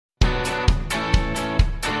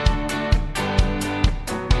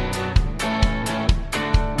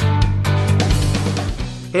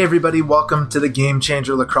Hey everybody, welcome to the Game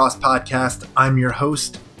Changer Lacrosse Podcast. I'm your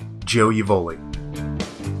host, Joe Evoli.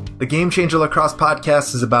 The Game Changer Lacrosse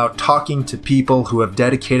Podcast is about talking to people who have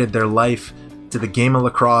dedicated their life to the game of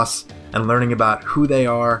lacrosse and learning about who they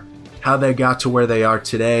are, how they got to where they are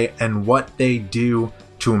today, and what they do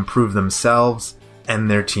to improve themselves and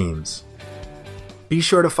their teams. Be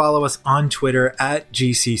sure to follow us on Twitter at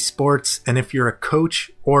GC Sports, and if you're a coach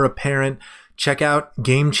or a parent, check out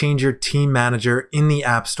Game Changer Team Manager in the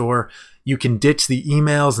App Store. You can ditch the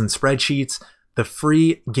emails and spreadsheets. The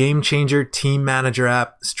free Game Changer Team Manager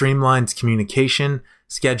app streamlines communication,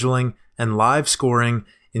 scheduling, and live scoring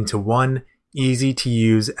into one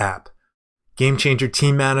easy-to-use app. Game Changer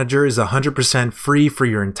Team Manager is 100% free for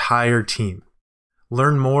your entire team.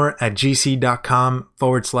 Learn more at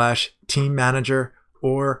gc.com/team manager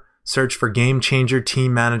or search for Game Changer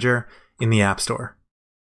Team Manager in the App Store.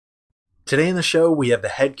 Today in the show, we have the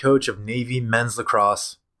head coach of Navy men's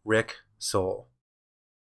lacrosse, Rick Sohl.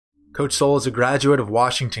 Coach Sohl is a graduate of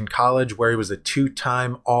Washington College, where he was a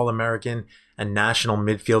two-time All-American and National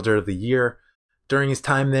Midfielder of the Year. During his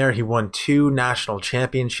time there, he won 2 national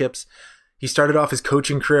championships. He started off his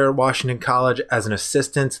coaching career at Washington College as an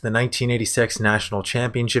assistant to the 1986 National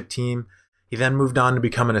Championship team. He then moved on to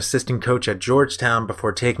become an assistant coach at Georgetown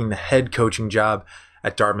before taking the head coaching job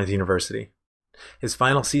at Dartmouth University. His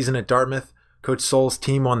final season at Dartmouth, Coach Sohl's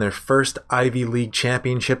team won their first Ivy League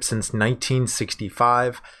championship since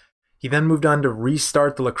 1965. He then moved on to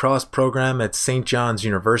restart the lacrosse program at St. John's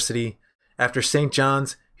University. After St.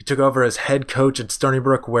 John's, he took over as head coach at Stony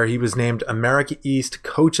Brook, where he was named America East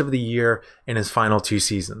Coach of the Year in his final 2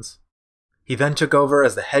 seasons. He then took over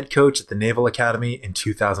as the head coach at the Naval Academy in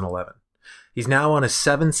 2011. He's now on his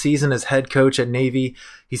 7th season as head coach at Navy.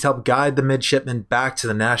 He's helped guide the midshipmen back to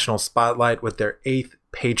the national spotlight with their 8th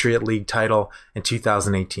Patriot League title in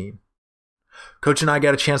 2018. Coach and I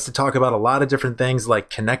got a chance to talk about a lot of different things like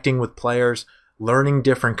connecting with players, learning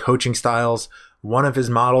different coaching styles, one of his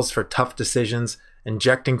models for tough decisions,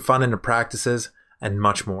 injecting fun into practices, and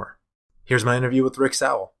much more. Here's my interview with Rick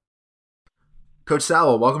Sohl. Coach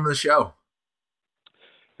Sohl, welcome to the show.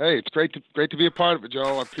 Hey, it's great to be a part of it,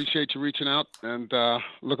 Joe. I appreciate you reaching out and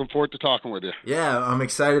looking forward to talking with you. Yeah, I'm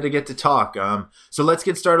excited to get to talk. So let's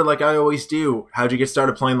get started like I always do. How'd you get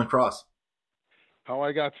started playing lacrosse? How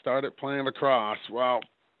I got started playing lacrosse? Well,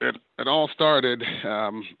 it all started, I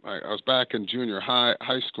was back in junior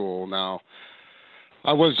high school. Now,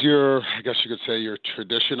 I was your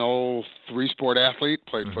traditional 3-sport athlete.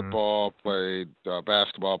 Played football, played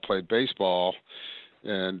basketball, played baseball.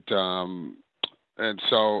 And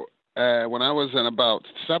so when I was in about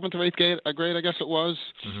 7th or 8th grade, I guess it was,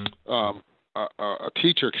 a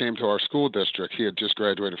teacher came to our school district. He had just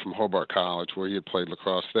graduated from Hobart College, where he had played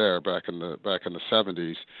lacrosse there back in the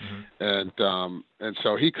 70s. And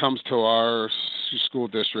so he comes to our school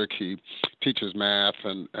district. He teaches math,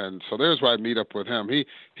 and so there's where I meet up with him.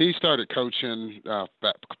 He started coaching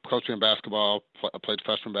basketball. I played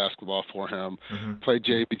freshman basketball for him. Played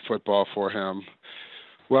JV football for him.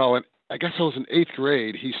 Well, and I guess it was in 8th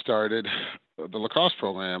grade, he started the lacrosse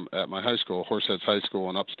program at my high school, Horseheads High School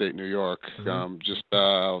in upstate New York, just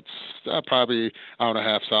probably an hour and a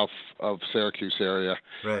half south of Syracuse area.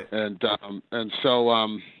 Right. And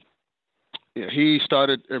so he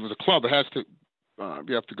started, it was a club. It has to,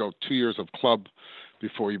 you have to go 2 years of club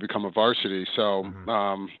before you become a varsity. So,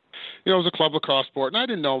 it was a club lacrosse sport, and I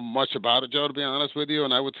didn't know much about it, Joe, to be honest with you.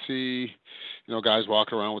 And I would see, guys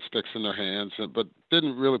walking around with sticks in their hands, but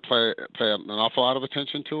didn't really pay an awful lot of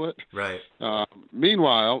attention to it. Right.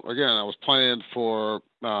 Meanwhile, again, I was playing for,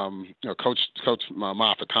 Coach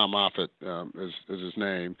Moffitt. Tom Moffitt is his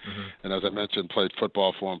name. And as I mentioned, played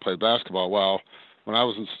football for him, played basketball. Well, when I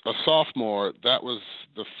was a sophomore, that was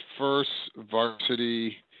the first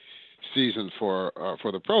varsity season for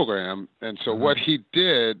the program. And so what he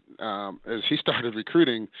did is he started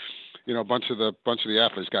recruiting, a bunch of the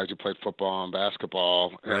athletes, guys who played football and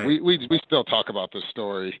basketball. And we still talk about this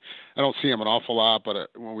story. I don't see him an awful lot, but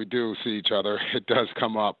when we do see each other, it does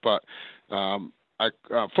come up. But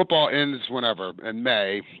football ends whenever, in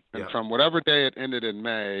May. And from whatever day it ended in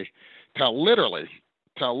May till literally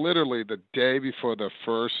the day before the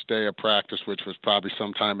first day of practice, which was probably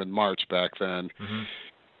sometime in March back then,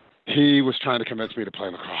 he was trying to convince me to play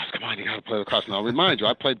lacrosse. Come on, you got to play lacrosse. And I'll remind you,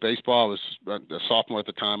 I played baseball. I was a sophomore at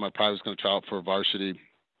the time. I probably was going to try out for varsity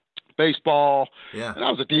baseball. Yeah. And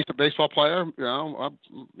I was a decent baseball player. I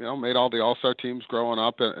made all the all-star teams growing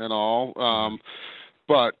up and all.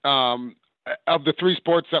 But of the 3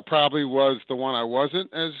 sports, that probably was the one I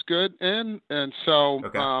wasn't as good in. And so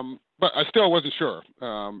but I still wasn't sure.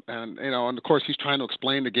 And of course he's trying to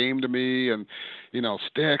explain the game to me, and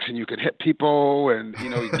sticks, and you can hit people, and you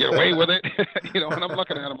can get away with it. And I'm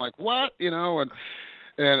looking at him like, what?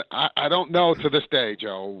 And I don't know to this day,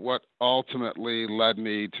 Joe, what ultimately led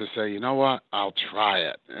me to say, you know what, I'll try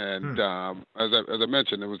it. And as I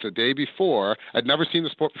mentioned, it was the day before. I'd never seen the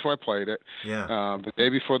sport before I played it. Yeah. The day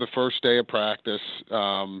before the first day of practice,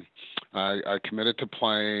 I committed to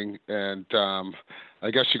playing, and I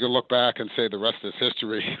guess you could look back and say the rest is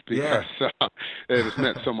history because it has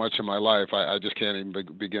meant so much in my life. I just can't even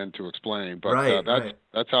begin to explain. But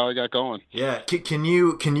that's how I got going. Yeah. Can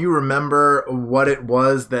you remember what it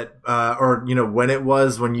was that, or when it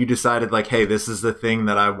was when you decided like, hey, this is the thing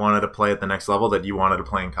that I wanted to play at the next level that you wanted to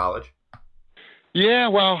play in college? Yeah,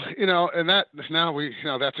 well, and that's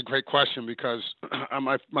a great question because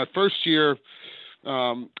my first year.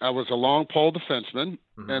 I was a long pole defenseman,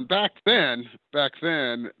 and back then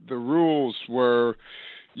the rules were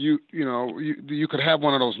you could have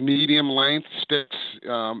one of those medium length sticks.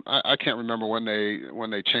 I can't remember when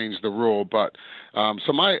they changed the rule, but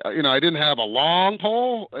so I didn't have a long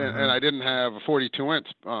pole and I didn't have a 42-inch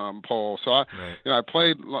pole, so I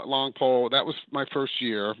played long pole. That was my first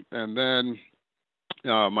year, and then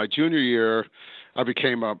my junior year. I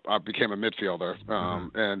became a midfielder,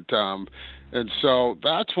 and so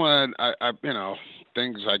that's when I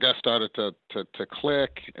things I guess started to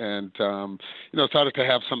click, and started to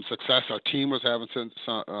have some success. Our team was having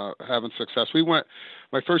success. We went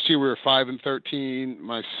my first year we were 5-13.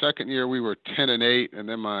 My second year we were 10-8, and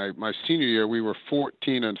then my senior year we were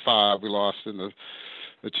 14-5. We lost in the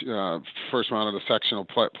first round of the sectional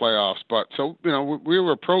playoffs. But so, we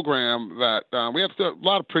were a program that we had a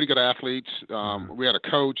lot of pretty good athletes. We had a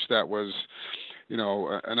coach that was,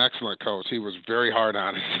 an excellent coach. He was very hard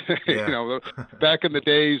on us. Yeah. Back in the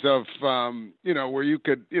days of, where you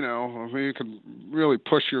could really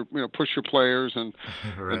push your players and,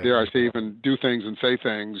 and dare I say even do things and say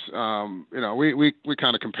things. We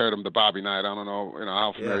kind of compared him to Bobby Knight. I don't know,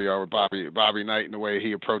 how familiar you are with Bobby Knight and the way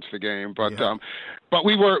he approached the game, but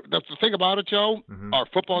we were, that's the thing about it, Joe, our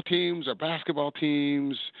football teams, our basketball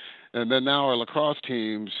teams, and then now our lacrosse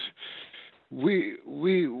teams, he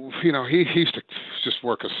used to just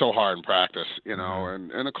work us so hard in practice, and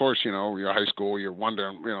of course, you're high school, you're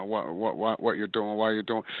wondering, what you're doing, why you're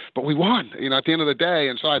doing, but we won, at the end of the day.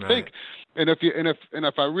 And so I think, and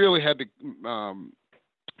if I really had to,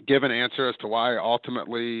 give an answer as to why I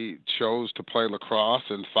ultimately chose to play lacrosse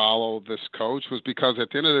and follow this coach was because at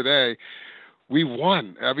the end of the day, we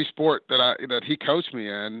won every sport that he coached me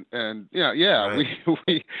in, and we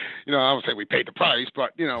I would say we paid the price,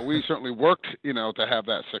 but we certainly worked to have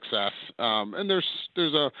that success. And there's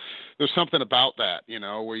something about that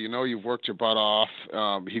where you've worked your butt off.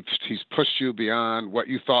 He's pushed you beyond what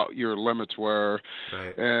you thought your limits were,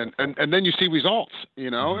 and then you see results.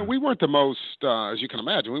 And we weren't the most, as you can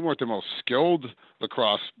imagine, we weren't the most skilled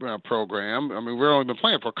lacrosse program. I mean, we've only been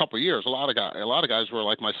playing for a couple of years. A lot of guys were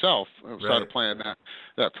like myself, started playing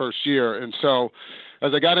that first year. And so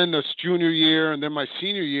as I got into this junior year and then my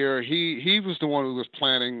senior year, he was the one who was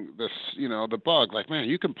planting this, the bug. Like, man,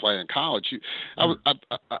 you can play in college. I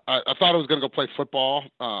thought I was going to go play football,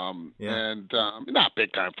 and not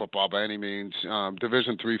big time football by any means.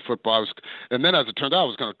 Division III football. And then as it turned out, I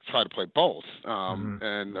was going to try to play both.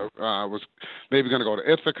 And I was maybe going to go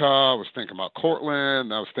to Ithaca. I was thinking about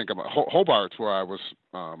Cortland. I was thinking about Hobart's, where I was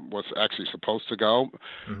actually supposed to go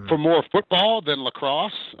for more football than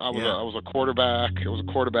lacrosse. I was a quarterback. I was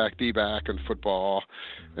a quarterback, D-back in football,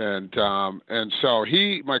 and so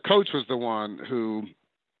my coach was the one who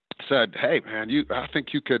said, "Hey, man, I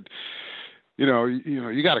think you could."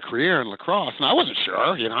 You got a career in lacrosse, and I wasn't sure.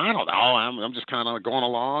 I don't know. I'm just kind of going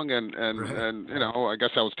along, and I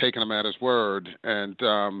guess I was taking him at his word, and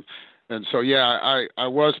so, I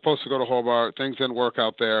was supposed to go to Hobart. Things didn't work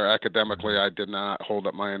out there. Academically, I did not hold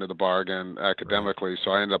up my end of the bargain academically,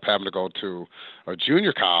 so I ended up having to go to a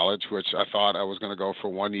junior college, which I thought I was going to go for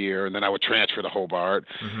 1 year, and then I would transfer to Hobart.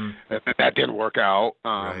 And that didn't work out.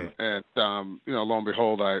 And lo and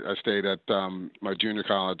behold, I stayed at my junior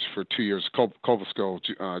college for 2 years, Covasco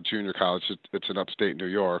Junior College. It's in upstate New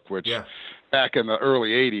York, which back in the early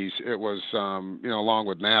 80s, it was, along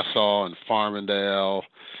with Nassau and Farmingdale,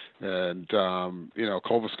 and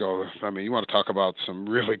Covasco. I mean, you want to talk about some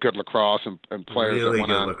really good lacrosse and players. Really that went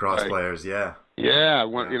good on lacrosse play. Players, went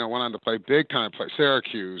on to play big time, play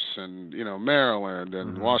Syracuse and Maryland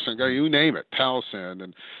and Washington, you name it, Towson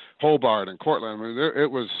and Hobart and Cortland. I mean,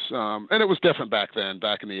 it was and it was different back then,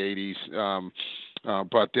 back in the 80s.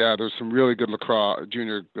 But yeah, there's some really good lacrosse,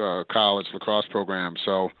 junior college lacrosse programs.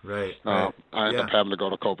 So Right. I ended up having to go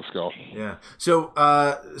to Cobleskill. Yeah. So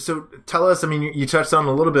tell us. I mean, you touched on it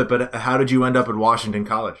a little bit, but how did you end up at Washington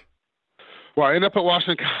College? Well, I ended up at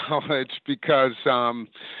Washington College because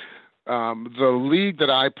the league that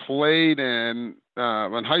I played in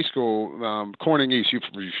high school, Corning East. You've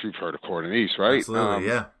heard of Corning East, right? Absolutely.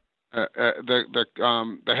 Yeah.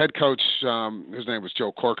 The head coach, his name was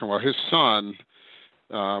Joe Corcoran. Well, his son,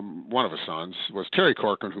 one of his sons, was Terry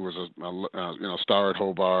Corcoran, who was a star at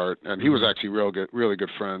Hobart, and he was actually really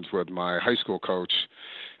good friends with my high school coach.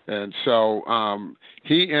 And so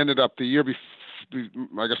he ended up the year before,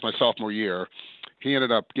 I guess my sophomore year, he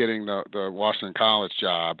ended up getting the Washington College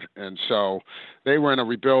job. And so they were in a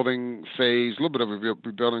rebuilding phase, a little bit of a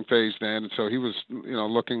rebuilding phase then. And so he was,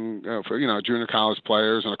 looking for, junior college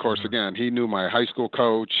players. And of course, again, he knew my high school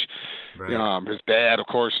coach. Right. His dad, of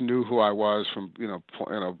course, knew who I was from,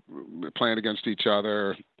 playing against each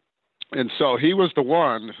other. And so he was the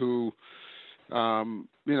one who,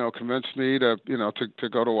 convinced me to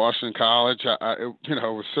go to Washington College. It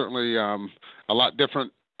was certainly a lot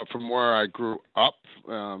different from where I grew up.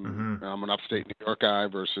 I'm an upstate New York guy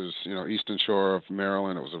versus, Eastern Shore of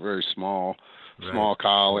Maryland. It was a very small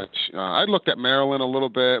college. I looked at Maryland a little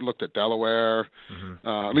bit, looked at Delaware,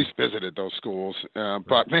 at least visited those schools.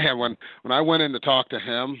 But man, when I went in to talk to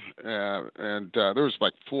him, and there was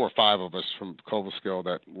like 4 or 5 of us from Cobleskill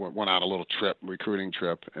that went on a little recruiting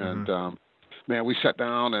trip, and man, we sat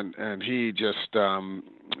down and he just,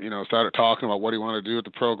 started talking about what he wanted to do with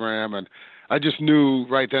the program. And I just knew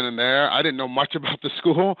right then and there, I didn't know much about the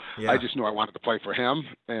school. Yeah. I just knew I wanted to play for him.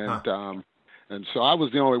 And so I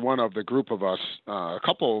was the only one of the group of us. A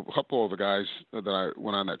couple of the guys that I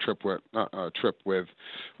went on that trip with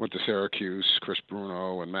went to Syracuse. Chris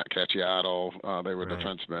Bruno and Matt Cacciato. They were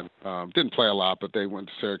defensemen. Didn't play a lot, but they went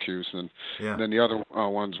to Syracuse. And then the other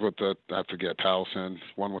ones with I forget, Towson,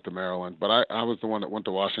 one with the Maryland. But I was the one that went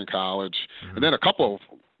to Washington College. And then a couple of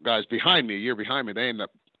guys behind me, a year behind me, they ended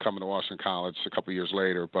up coming to Washington College a couple of years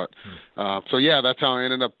later. But so yeah, that's how I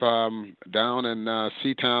ended up down in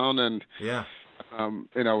Seatown. And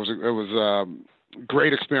it was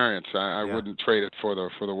great experience. I wouldn't trade it for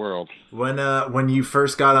the world. When you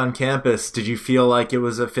first got on campus, did you feel like it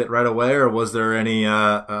was a fit right away, or was there any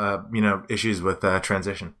issues with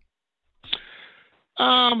transition?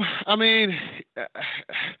 I mean,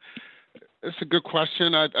 it's a good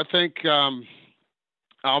question. I think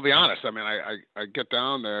I'll be honest. I mean, I get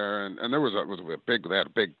down there and there was they had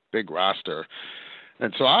a big roster.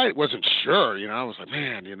 And so I wasn't sure, I was like,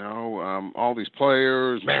 man, all these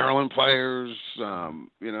players, Maryland players,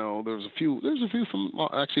 there's a few from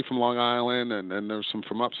Long Island and there's some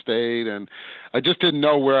from upstate. And I just didn't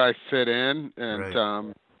know where I fit in. And,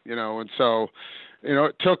 and so,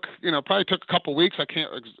 it took, probably took a couple of weeks. I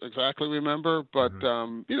can't exactly remember, but,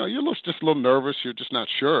 you're just a little nervous. You're just not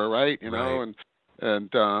sure. Right. And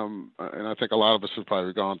I think a lot of us have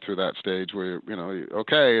probably gone through that stage where,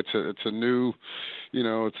 okay, it's a new,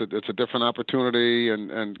 it's a different opportunity.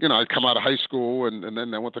 And I'd come out of high school and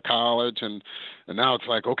then I went to college and now it's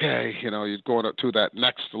like, okay, you're going up to that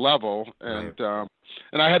next level. And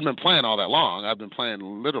I hadn't been playing all that long. I've been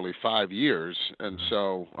playing literally 5 years. And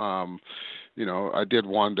so, I did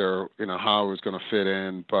wonder, how I was going to fit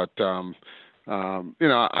in, but,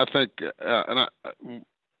 I think,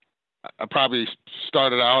 I probably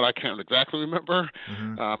started out. I can't exactly remember.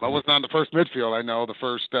 I wasn't on the first midfield. I know the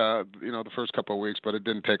first couple of weeks, but it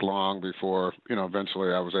didn't take long before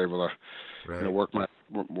eventually I was able to work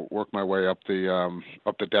my way up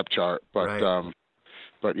the depth chart.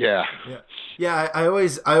 But yeah. I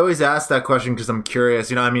always ask that question because I'm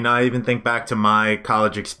curious. I even think back to my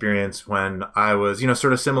college experience when I was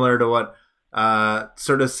sort of similar to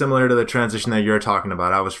the transition that you're talking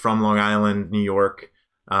about. I was from Long Island, New York.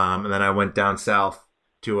 And then I went down south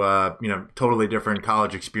to a totally different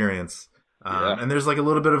college experience. And there's like a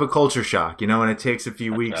little bit of a culture shock, and it takes a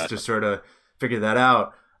few weeks to sort of figure that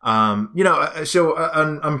out. So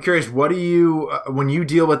I'm curious, what do you when you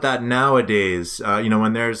deal with that nowadays?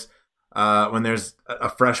 When there's a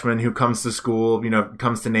freshman who comes to school,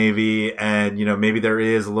 comes to Navy, and maybe there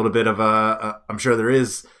is a little bit of I'm sure there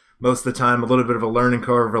is most of the time a little bit of a learning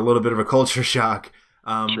curve, a little bit of a culture shock.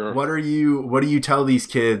 Sure. What do you tell these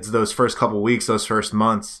kids those first couple weeks, those first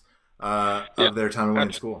months of their time away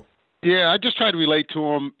in school? Yeah, I just try to relate to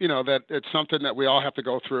them, that it's something that we all have to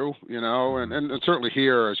go through, and certainly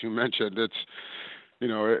here, as you mentioned, it's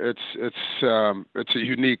a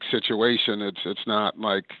unique situation. It's not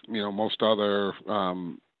like most other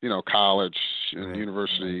college and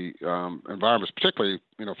university environments, particularly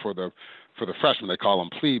for for the freshmen, they call them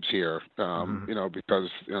plebes here, because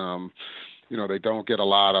they don't get a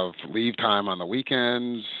lot of leave time on the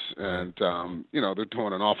weekends, and they're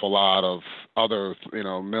doing an awful lot of other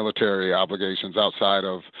military obligations outside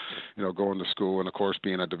of going to school and of course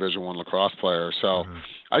being a Division I lacrosse player. So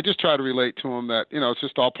I just try to relate to them that it's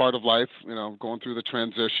just all part of life. Going through the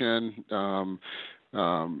transition.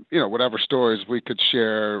 Whatever stories we could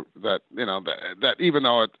share that that even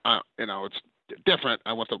though it's different.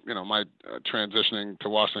 I went to my transitioning to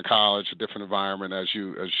Washington College, a different environment as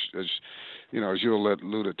you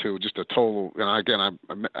alluded to, just a total. Again, I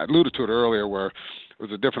alluded to it earlier, where it was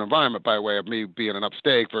a different environment by way of me being an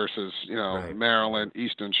upstate versus Maryland,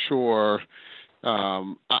 Eastern Shore.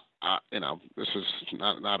 This is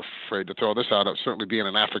not afraid to throw this out. Certainly, being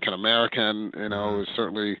an African American,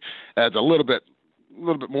 certainly adds a little bit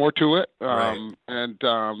more to it. And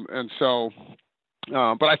so,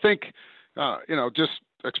 but I think. Just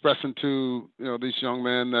expressing to these young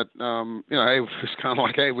men that hey, it's kind of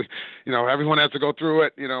like, hey, we everyone has to go through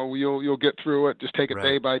it. You'll get through it. Just take it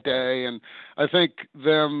day by day. And I think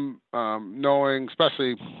them knowing,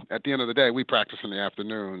 especially at the end of the day, we practice in the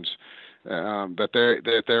afternoons, that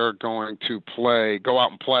they're going to go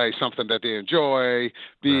out and play something that they enjoy.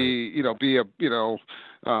 That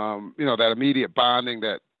immediate bonding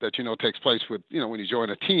that takes place with when you join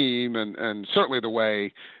a team, and certainly the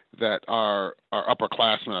way that our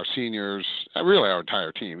upperclassmen, our seniors, really our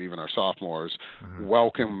entire team, even our sophomores,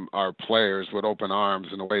 welcome our players with open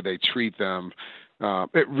arms, and the way they treat them.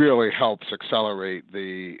 It really helps accelerate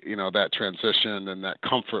that transition and that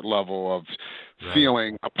comfort level of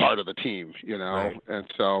feeling a part of the team,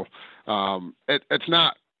 And so it's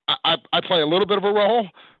not. I play a little bit of a role,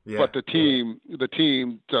 but the team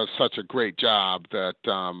does such a great job that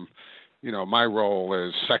my role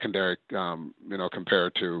is secondary,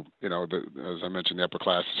 compared to as I mentioned, the upper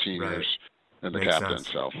class seniors and the captain.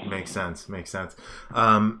 Sense. So makes sense.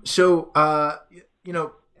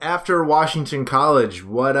 After Washington College,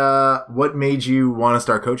 what made you want to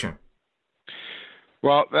start coaching?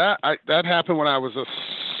 Well, that happened when I was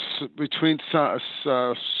between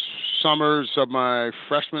summers of my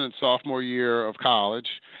freshman and sophomore year of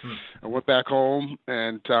college. I went back home,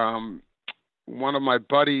 and one of my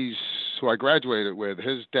buddies who I graduated with,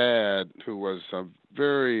 his dad, who was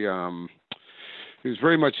he was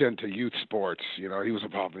very much into youth sports. He was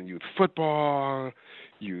involved in youth football,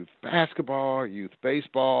 youth basketball, youth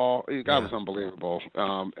baseball. The guy was unbelievable.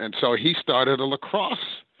 And so he started a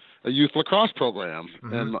youth lacrosse program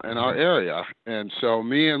in our area. And so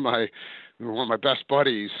me and one of my best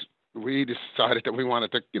buddies, we decided that we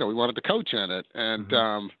wanted to coach in it. And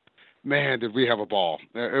man, did we have a ball.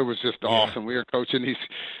 It was just awesome. We were coaching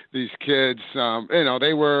these kids.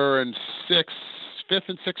 They were in fifth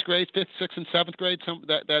and sixth grade, sixth and seventh grade,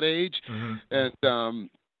 that age.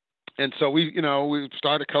 And so we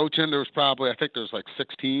started coaching. There was probably, I think there was like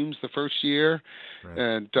 6 teams the first year.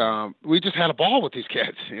 And we just had a ball with these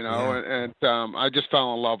kids, and I just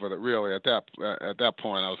fell in love with it really at that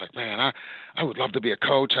point. I was like, man, I would love to be a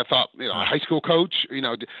coach. I thought, a high school coach,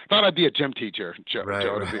 thought I'd be a gym teacher, Joe, to be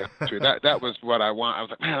honest with you. That was what I want. I was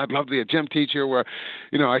like, man, I'd love to be a gym teacher where,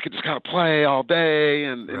 I could just kind of play all day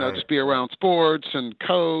and, just be around sports and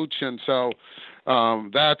coach. And so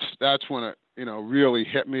that's when it, really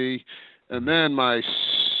hit me. And then I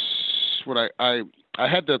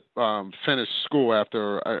had to finish school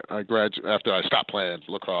after I stopped playing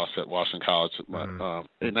lacrosse at Washington College in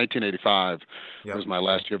 1985. It was my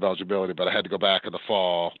last year of eligibility, but I had to go back in the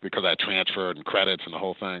fall because I transferred and credits and the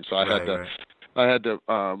whole thing. So I had to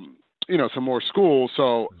some more school.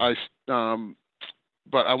 So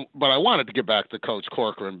but I wanted to get back to Coach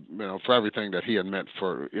Corcoran, for everything that he had meant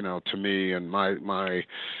for to me and my life.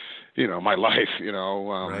 I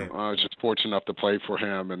was just fortunate enough to play for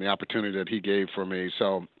him and the opportunity that he gave for me.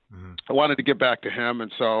 So I wanted to get back to him.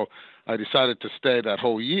 And so I decided to stay that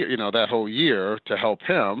whole year to help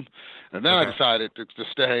him. And then I decided to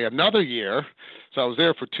stay another year. So I was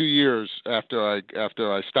there for 2 years after I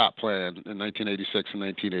stopped playing in 1986 and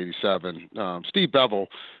 1987. Steve Bevel,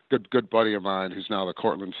 good buddy of mine, who's now the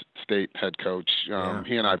Cortland State head coach.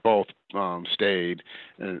 He and I both stayed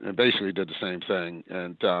and basically did the same thing.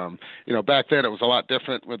 And back then it was a lot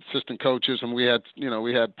different with assistant coaches, and we had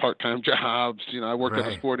part-time jobs. I worked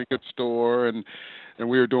at a sporting goods store, and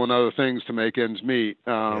we were doing other things to make ends meet.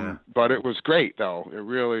 But it was great, though. It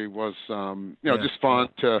really was, just fun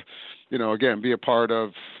to, again, be a part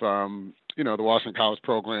of, the Washington College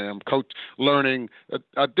program, learning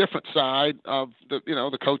a different side of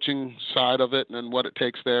the coaching side of it and what it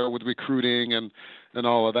takes there with recruiting and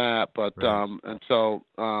all of that. But, and so,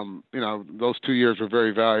 those 2 years were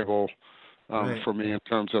very valuable Right. for me in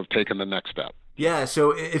terms of taking the next step. Yeah.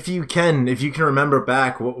 So if you can remember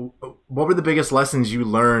back, what were the biggest lessons you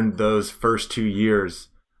learned those first 2 years,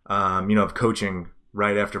 of coaching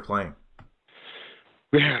right after playing?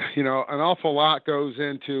 Yeah, an awful lot goes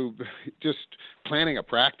into just planning a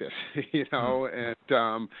practice,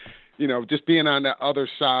 and just being on the other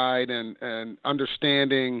side and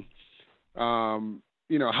understanding,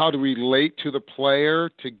 how to relate to the player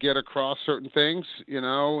to get across certain things,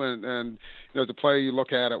 and the player you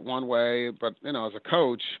look at it one way, but as a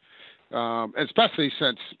coach, and especially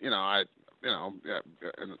since and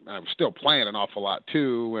I'm still playing an awful lot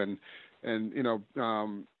too, and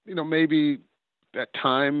maybe at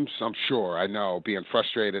times, I'm sure, I know, being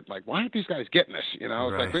frustrated, like, why aren't these guys getting this? It's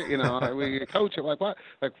Right. like, we coach it, like, what?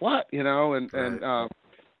 Like, what? And Right.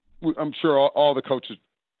 I'm sure all the coaches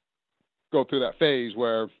go through that phase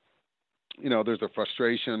where, there's a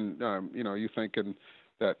frustration, you thinking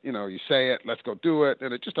that, you say it, let's go do it,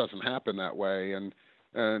 and it just doesn't happen that way. And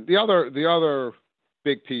the other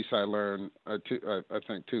big piece I learned, I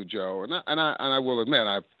think too, Joe, and I will admit,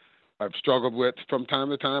 I've struggled with from time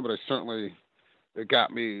to time, but I certainly, it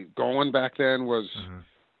got me going back then, was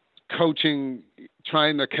coaching,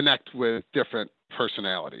 trying to connect with different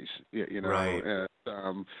personalities, Right. and,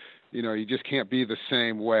 you just can't be the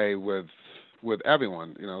same way with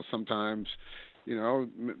everyone. Sometimes,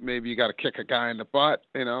 maybe you got to kick a guy in the butt,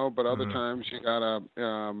 but other Mhm. times you got to,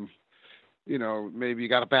 maybe you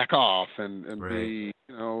got to back off and Right. be,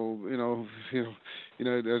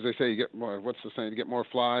 as they say, you get more, what's the saying? You get more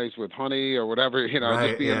flies with honey or whatever, just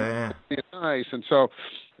Right. being, Yeah. nice. And so,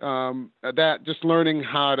 that just learning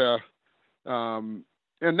how to,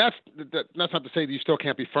 and that's not to say that you still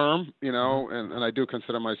can't be firm, Yeah. and I do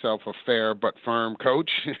consider myself a fair but firm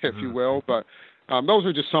coach, if you Hmm. will. But those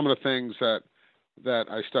are just some of the things that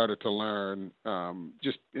I started to learn,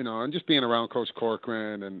 just and just being around Coach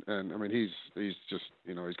Corcoran, and I mean he's just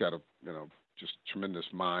he's got a just tremendous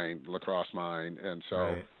mind, lacrosse mind, and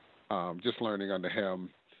so Right. just learning under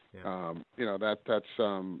him, Yeah.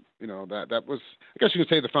 that was, I guess you could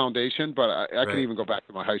say, the foundation, but I can Right. even go back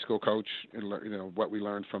to my high school coach and what we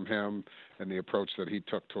learned from him and the approach that he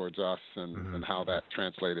took towards us, Hmm. and how that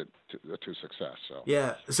translated to success. So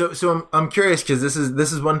Yeah. So I'm curious because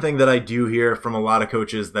this is one thing that I do hear from a lot of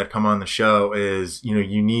coaches that come on the show is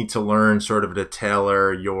you need to learn sort of to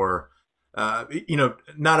tailor your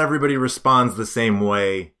not everybody responds the same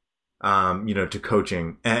way to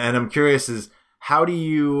coaching, and I'm curious is how do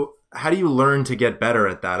you learn to get better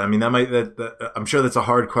at that? I mean, I'm sure that's a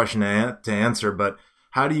hard question to answer, but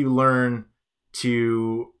how do you learn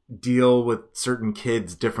to deal with certain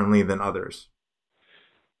kids differently than others?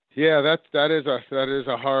 yeah, that's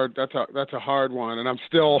a hard one, and I'm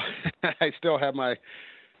still I still have my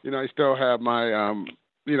I still have my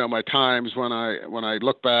my times when I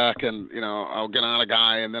look back and I'll get on a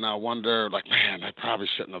guy and then I'll wonder, like, man, I probably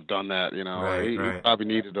shouldn't have done that. Right. He Right. probably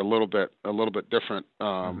needed a little bit different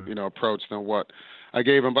Hmm. approach than what I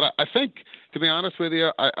gave him. But I think, to be honest with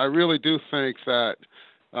you, I really do think that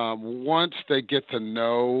once they get to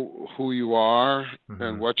know who you are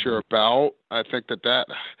and Hmm. what you're about, I think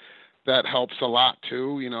that helps a lot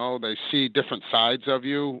too. They see different sides of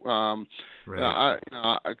you. Right.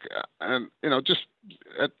 And just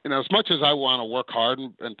as much as I want to work hard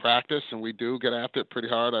and practice, and we do get after it pretty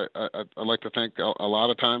hard. I like to think a lot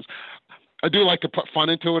of times I do like to put fun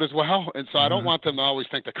into it as well, and so I don't Hmm. want them to always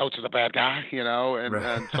think the coach is a bad guy, and Right.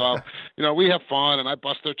 and so we have fun, and I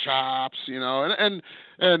bust their chops, and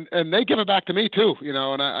they give it back to me too,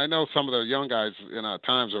 and I know some of the young guys, at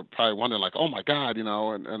times are probably wondering, like, oh my God,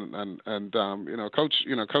 coach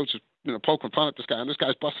is poking fun at this guy, and this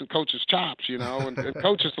guy's busting coach's chops, and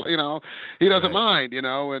coach is, he doesn't Right. mind, and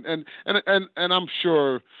I'm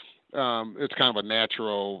sure it's kind of a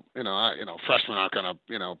natural, freshmen aren't gonna,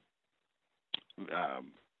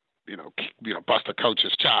 um, bust a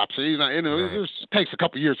coach's chops. He's not, Right. it takes a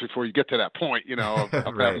couple of years before you get to that point, of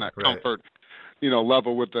having Right. that Right. comfort,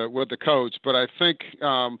 level with the coach. But I think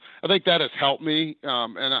that has helped me.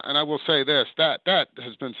 And I will say this, that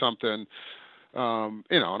has been something, and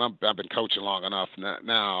I've been coaching long enough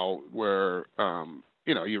now where, I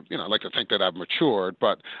like to think that I've matured,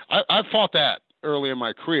 but I fought that early in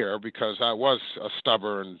my career because I was a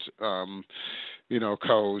stubborn,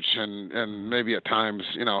 coach, and maybe at times,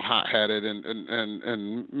 hot-headed,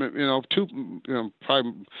 and too,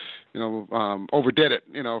 probably, overdid it,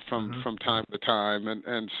 Hmm. from time to time,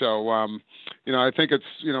 and so, I think it's,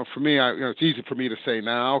 for me, it's easy for me to say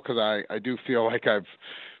now because I do feel like I've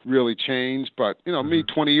really changed, but me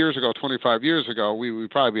Hmm. 20 years ago, 25 years ago, we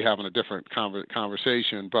probably be having a different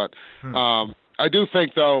conversation, but Hmm. I do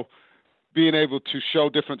think though. being able to show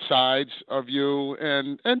different sides of you,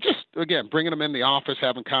 and just, again, bringing them in the office,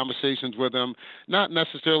 having conversations with them, not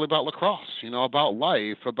necessarily about lacrosse, about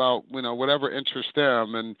life, about, whatever interests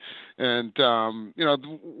them. And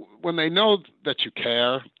when they know that you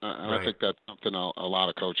care, Right. I think that's something a lot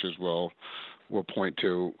of coaches will point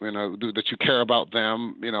to, that you care about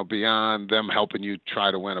them, beyond them helping you try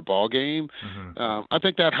to win a ball game. Mm-hmm. I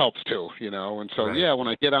think that helps too, and so, Right. when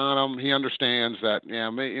I get on him, he understands that,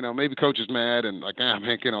 maybe coach is mad and like, man,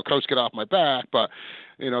 coach, get off my back, but,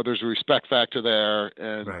 there's a respect factor there.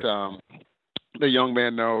 And, Right. The young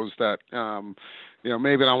man knows that,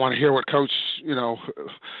 maybe I don't want to hear what coach,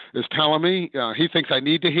 is telling me. He thinks I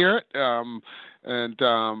need to hear it.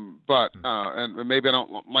 But maybe I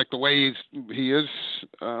don't like the way he is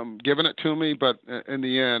giving it to me. But in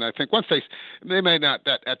the end, I think once they may not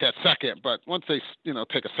at that second, but once they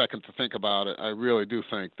take a second to think about it, I really do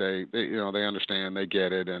think they understand, they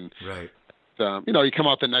get it, and Right. You come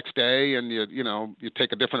out the next day and you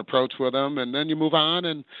take a different approach with them, and then you move on,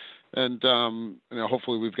 and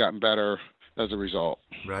hopefully we've gotten better as a result.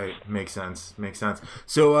 Right. Makes sense.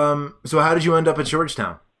 So how did you end up at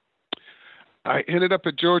Georgetown? I ended up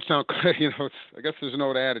at Georgetown. I guess there's an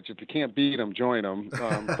old adage: if you can't beat them, join them.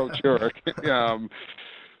 Coach Urich,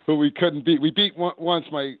 who we couldn't beat. We beat once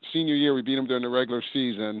my senior year. We beat them during the regular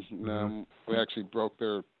season. We actually broke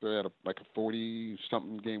they had a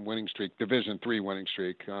 40-something game winning streak, Division III winning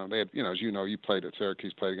streak. They had, as you played at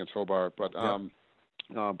Syracuse, played against Hobart, but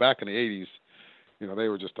back in the '80s, they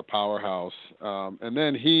were just a powerhouse. And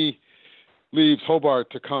then he leaves Hobart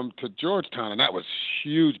to come to Georgetown, and that was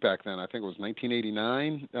huge back then. I think it was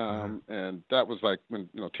 1989, and that was like when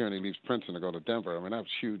Tierney leaves Princeton to go to Denver. I mean, that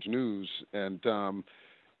was huge news. And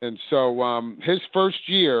so his first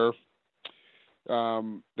year,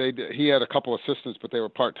 he had a couple assistants, but they were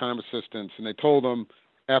part-time assistants, and they told him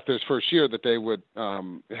after his first year that they would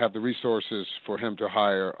have the resources for him to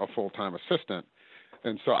hire a full-time assistant.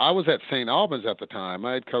 And so I was at St. Albans at the time.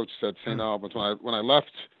 I had coached at St. Albans when I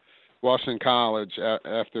left Washington College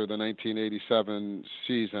after the 1987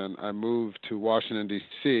 season. I moved to Washington,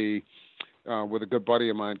 D.C. With a good buddy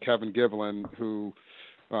of mine, Kevin Givlin, who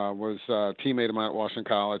was a teammate of mine at Washington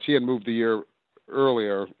College. He had moved the year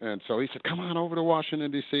earlier, and so he said, "Come on over to Washington,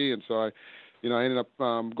 D.C." And so I ended up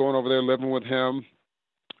going over there, living with him,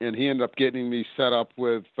 and he ended up getting me set up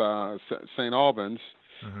with St. Albans.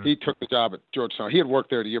 He took the job at Georgetown. He had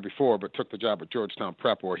worked there the year before, but took the job at Georgetown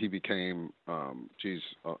Prep, where he became, a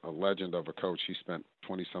legend of a coach. He spent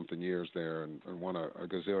 20-something years there and won a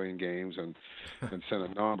gazillion games and sent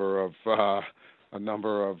a number of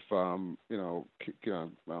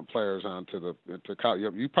players on to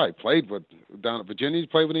college. You probably played down at Virginia. You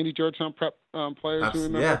played with any Georgetown Prep players? You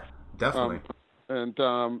remember? Yeah, definitely.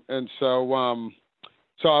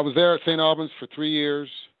 So I was there at St. Albans for 3 years.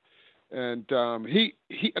 And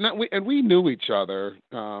we knew each other.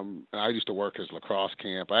 I used to work his lacrosse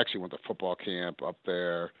camp. I actually went to football camp up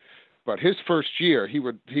there. But his first year, he'd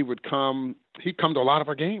come to a lot of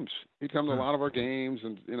our games. He'd come to a lot of our games,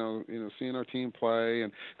 and seeing our team play,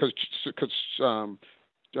 and because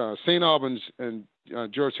St. Albans and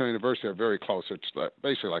Georgetown University are very close. It's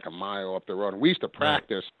basically like a mile up the road, and we used to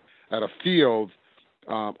practice at a field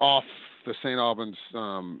off the St. Albans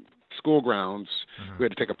school grounds. We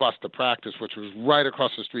had to take a bus to practice, which was right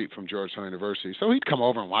across the street from Georgetown University. So he'd come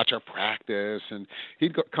over and watch our practice, and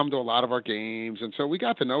he'd come to a lot of our games. And so we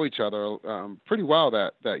got to know each other pretty well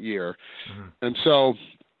that year. And so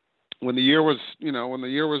when the year was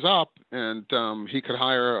up and he could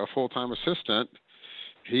hire a full-time assistant,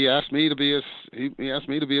 he asked me to be his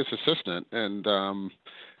assistant. And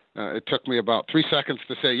it took me about 3 seconds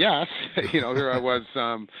to say yes. Here I was,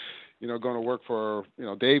 going to work for,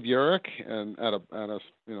 Dave Urich and at a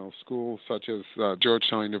school such as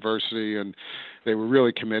Georgetown University, and they were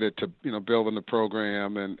really committed to, building the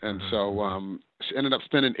program. And so ended up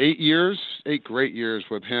spending 8 great years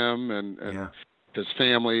with him and his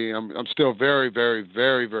family. I'm still very, very,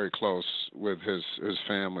 very, very close with his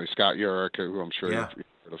family, Scott Urich, who I'm sure you've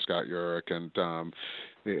heard of Scott Urich, and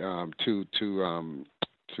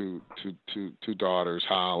two daughters,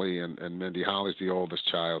 Holly and Mindy. Holly's the oldest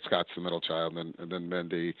child, Scott's the middle child, and then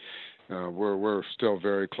Mindy. We're still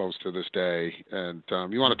very close to this day. And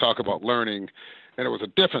you want to talk about learning, and it was a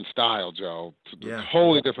different style, Joe.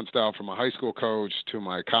 Totally different style from my high school coach to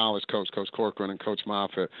my college coach, Coach Corcoran and Coach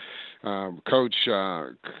Moffitt. Coach Urich,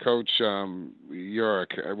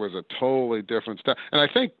 it was a totally different style. And I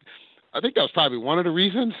think that was probably one of the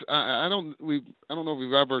reasons. I don't know if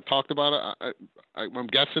we've ever talked about it. I'm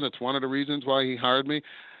guessing it's one of the reasons why he hired me.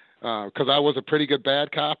 because I was a pretty good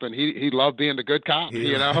bad cop, and he loved being the good cop,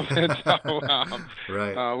 you know. And so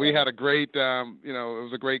right. We had a great, it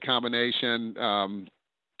was a great combination.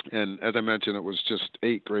 And as I mentioned, it was just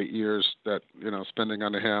 8 great years that, spending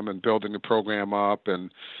under him and building the program up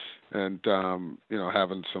and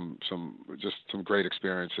having some great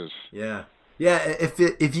experiences. Yeah. Yeah.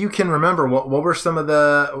 If you can remember, what were some of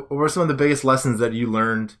the biggest lessons that you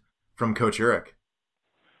learned from Coach Urich?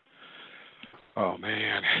 Oh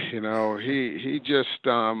man, he just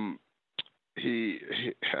he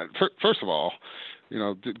had, first of all,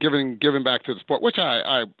 giving back to the sport, which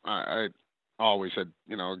I always had,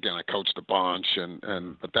 again, I coached a bunch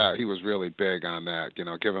but that he was really big on that,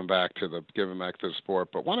 giving back to the sport.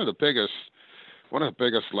 But one of the biggest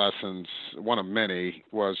lessons, one of many,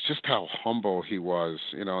 was just how humble he was,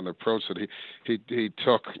 and the approach that he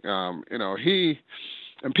took.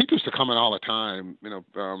 And people used to come in all the time,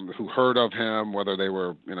 who heard of him, whether they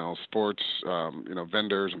were, sports,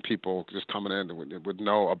 vendors and people just coming in would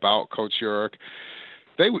know about Coach Urich.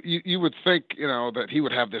 You would think, that he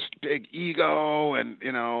would have this big ego, and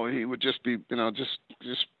he would just be,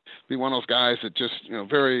 just be one of those guys that just,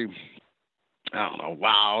 very, I don't know,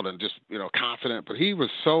 loud and just, confident. But he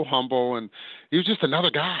was so humble, and he was just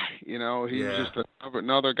another guy. He was just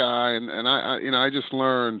another guy, and I just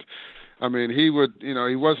learned. I mean, he would,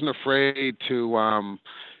 he wasn't afraid to,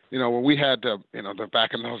 when we had to,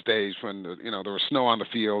 back in those days when, there was snow on the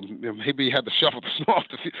field, maybe he had to shovel the snow off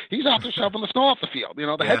the field. He's out there shoveling the snow off the field,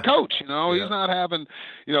 the head coach, he's not having,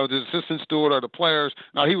 the assistant steward or the players.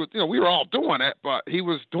 Now he was, we were all doing it, but he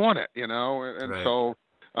was doing it, and right. So,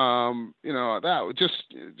 that would just,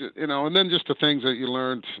 and then just the things that you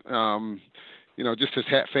learned, just his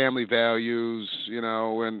family values,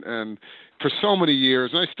 and for so many years,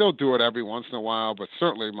 and I still do it every once in a while, but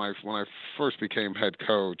certainly when I first became head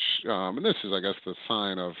coach, and this is, I guess, the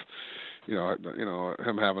sign of,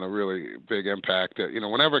 him having a really big impact. That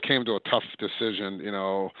whenever it came to a tough decision,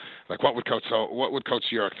 like what would Coach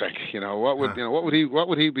Urich think? What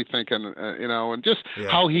would he be thinking? And just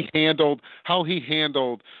how he handled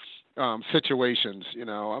situations.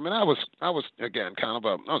 I mean, I was again kind of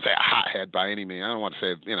I don't say a hothead by any means. I don't want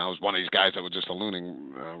to say I was one of these guys that was just a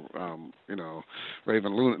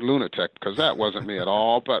raving lunatic, because that wasn't me at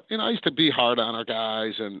all. But I used to be hard on our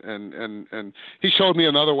guys, and he showed me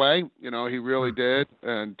another way. He really did,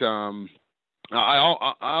 and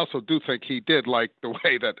I also do think he did like the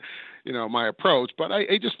way that my approach, but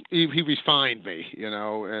he refined me,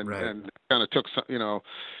 and kind of took some,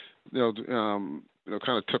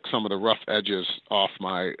 kind of took some of the rough edges off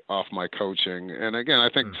my coaching. And again, I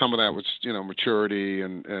think some of that was, maturity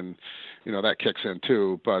and that kicks in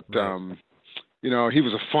too. But, he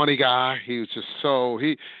was a funny guy. He was just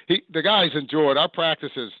the guys enjoyed our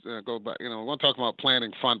practices. Go back, we want to talk about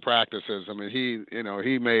planning fun practices. I mean, he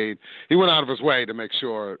went out of his way to make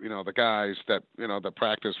sure, the guys that, the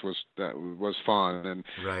practice was fun,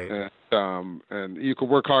 and you could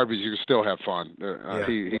work hard, but you could still have fun.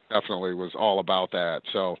 He definitely was all about that.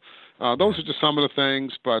 So, those are just some of the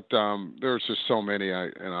things, but there's just so many.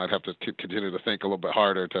 I'd have to continue to think a little bit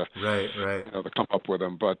harder to to come up with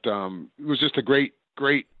them. But it was just a great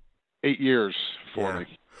 8 years for me.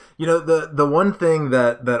 The one thing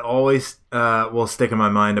that always will stick in my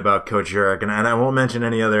mind about Coach Urich, and I won't mention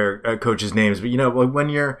any other coaches' names, but when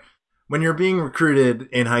you're being recruited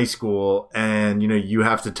in high school, and you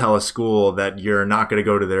have to tell a school that you're not going to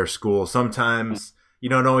go to their school, sometimes you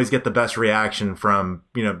don't always get the best reaction from,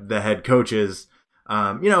 the head coaches.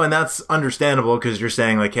 And that's understandable, because you're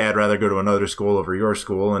saying like, hey, I'd rather go to another school over your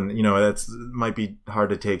school. And, that's might be hard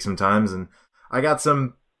to take sometimes. And I got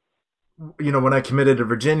some, when I committed to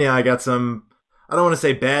Virginia, I got some, I don't want to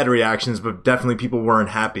say bad reactions, but definitely people weren't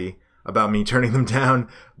happy about me turning them down.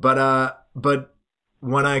 But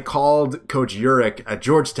when I called Coach Urich at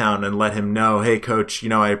Georgetown and let him know, hey, Coach,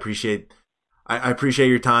 I appreciate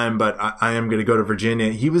your time, but I am going to go to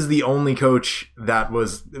Virginia. He was the only coach that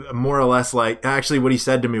was more or less like, actually what he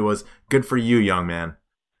said to me was, good for you, young man.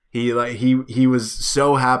 He was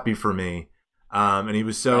so happy for me. And he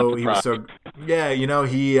was so, there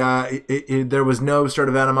was no sort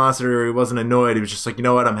of animosity, or he wasn't annoyed. He was just like, you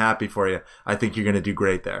know what? I'm happy for you. I think you're going to do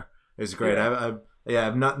great there. It was great. I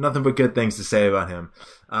have nothing but good things to say about him.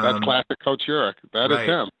 That's classic Coach Urich. That is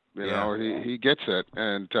him. He gets it,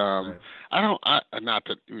 and not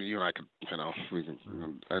that you and I could,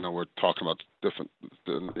 I know we're talking about different,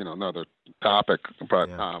 another topic, but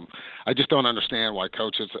I just don't understand why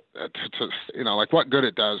coaches, like what good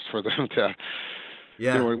it does for them to,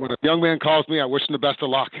 Yeah. When a young man calls me, I wish him the best of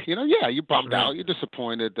luck. Yeah, you're bummed out. You're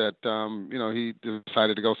disappointed that, he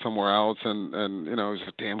decided to go somewhere else, and he's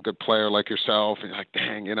a damn good player like yourself. And you're like,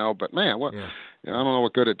 dang, but man, what? Yeah. I don't know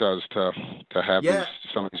what good it does to have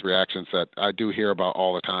some of these reactions that I do hear about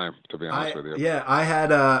all the time. To be honest with you. Yeah, I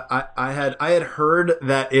had heard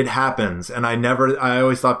that it happens, and I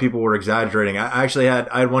always thought people were exaggerating. I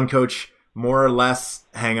had one coach more or less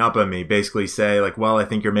hang up on me, basically say like, well, I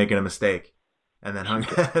think you're making a mistake, and then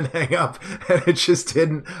hang up, and it just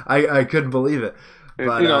didn't. I couldn't believe it.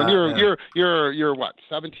 But, you're what,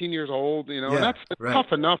 17 years old, and that's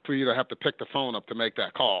tough enough for you to have to pick the phone up to make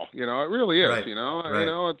that call. It really is. Right. It's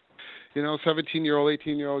 17-year-old,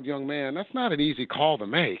 18-year-old young man. That's not an easy call to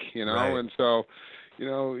make. Right. And so,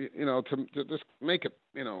 to just make it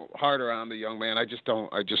harder on the young man, I just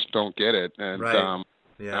don't get it. And right.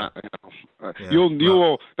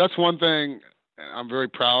 You'll. That's one thing I'm very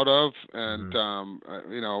proud of, and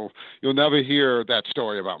you'll never hear that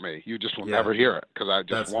story about me. You just will never hear it because I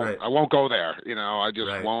just won't. Right. I won't go there. I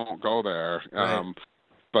just won't go there. Right.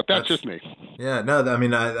 But that's just me. Yeah, no, I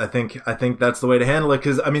mean, I think that's the way to handle it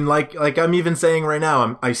because I mean, like I'm even saying right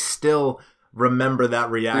now, I still remember that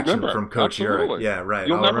reaction from Coach Urick. Yeah, right.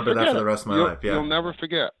 I'll remember that for the rest of my life. Yeah, you'll never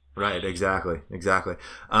forget. Right, exactly.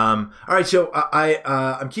 All right, so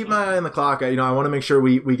I'm keeping my eye on the clock. I want to make sure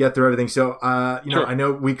we get through everything. So sure. I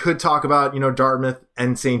know we could talk about Dartmouth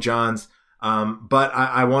and St. John's, but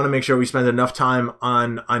I want to make sure we spend enough time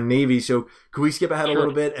on Navy. So could we skip ahead a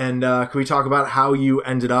little bit and could we talk about how you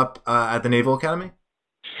ended up at the Naval Academy?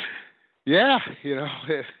 Yeah,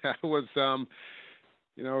 I was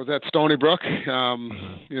I was at Stony Brook.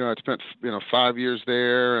 I spent 5 years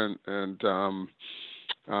there and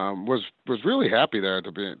was really happy there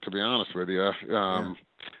to be honest with you.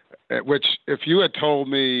 Which if you had told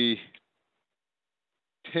me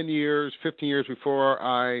 10 years, 15 years before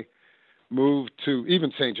I moved to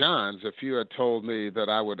even St. John's, if you had told me that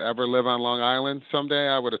I would ever live on Long Island someday,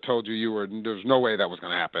 I would have told you there's no way that was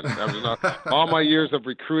going to happen. That was all my years of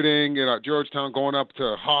recruiting, at Georgetown, going up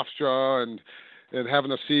to Hofstra and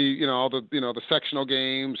having to see, all the, the sectional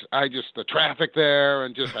games. The traffic there,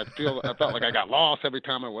 and I felt like I got lost every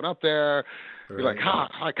time I went up there. Right. You're like,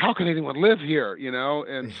 how can anyone live here?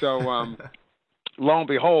 And so, lo and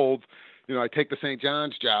behold, I take the St.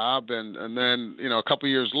 John's job, and then, a couple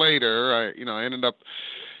of years later, I ended up,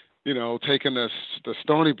 taking the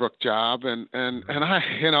Stony Brook job, and I,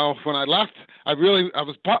 when I left,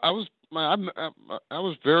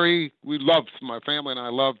 we loved, my family and I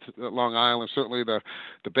loved Long Island. Certainly the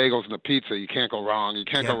bagels and the pizza, you can't go wrong. You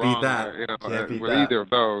can't go wrong with either of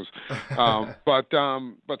those. But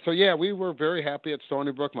so yeah, we were very happy at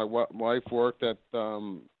Stony Brook. My wife worked at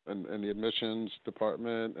in the admissions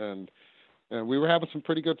department, and we were having some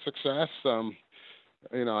pretty good success. I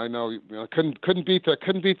know couldn't beat the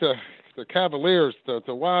Cavaliers, the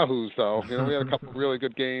Wahoos though. We had a couple of really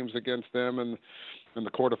good games against them and in the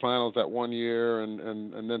quarterfinals that one year, and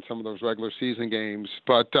then some of those regular season games.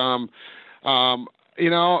 But so I'm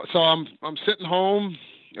sitting home.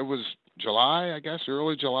 It was July, I guess,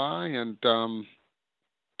 early July, and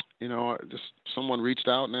just someone reached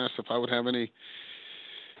out and asked if I would have any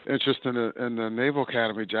interest in the Naval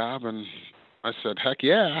Academy job, and I said, heck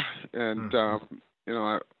yeah. And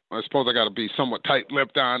I suppose I got to be somewhat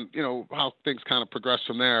tight-lipped on how things kind of progress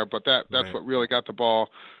from there, but that's right. What really got the ball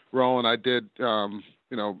rolling. I did, it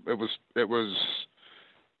was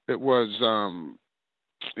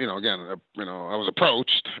again, I was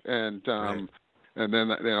approached, and right. And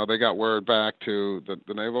then they got word back to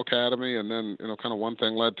the Naval Academy, and then kind of one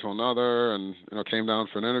thing led to another, and came down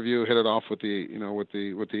for an interview, hit it off with the with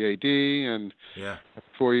the AD, and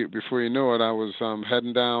before you knew it, I was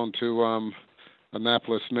heading down to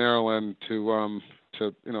Annapolis, Maryland, to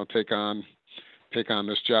take on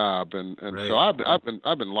this job, and right. So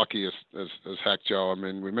I've been lucky as heck, Joe. I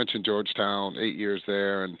mean, we mentioned Georgetown, 8 years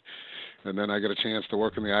there, and then I got a chance to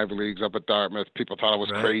work in the Ivy Leagues up at Dartmouth. People thought I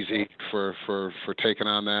was right. crazy for taking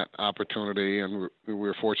on that opportunity, and we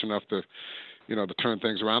were fortunate enough to to turn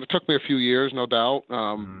things around. It took me a few years, no doubt.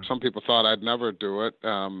 Some people thought I'd never do it,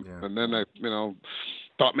 and then I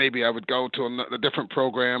thought maybe I would go to a different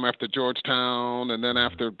program after Georgetown, and then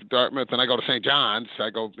after Dartmouth, and I go to St. John's.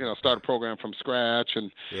 I go, start a program from scratch,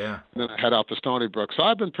 and then I head out to Stony Brook. So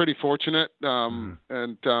I've been pretty fortunate, but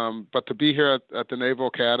to be here at the Naval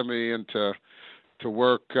Academy and to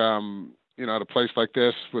work, at a place like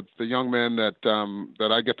this with the young men that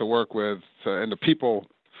I get to work with, and the people,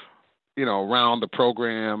 around the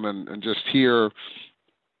program, and just hear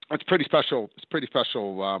it's pretty special. It's pretty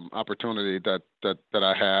special opportunity that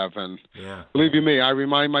I have, and yeah. believe you me, I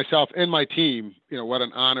remind myself and my team, what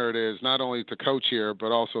an honor it is not only to coach here,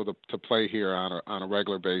 but also to play here on a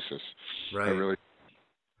regular basis. Right. I really.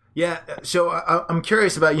 Yeah. So I'm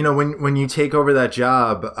curious about, when you take over that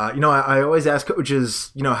job, I always ask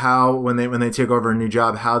coaches, how, when they take over a new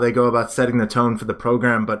job, how they go about setting the tone for the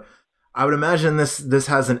program. But I would imagine this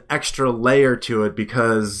has an extra layer to it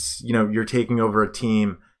because, you're taking over a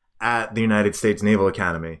team at the United States Naval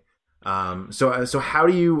Academy. So how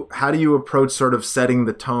do you approach sort of setting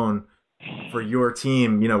the tone for your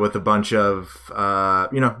team, with a bunch of,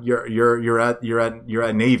 you're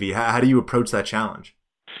at Navy. How do you approach that challenge?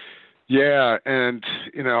 Yeah, and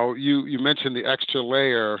you mentioned the extra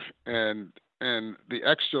layer, and the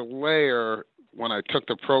extra layer when I took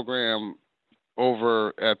the program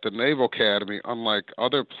over at the Naval Academy, unlike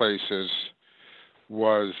other places,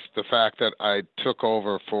 was the fact that I took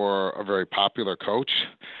over for a very popular coach.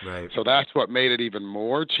 Right. So that's what made it even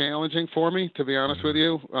more challenging for me, to be honest with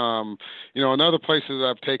you. In other places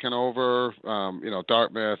I've taken over,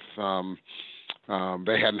 Dartmouth,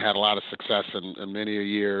 they hadn't had a lot of success in many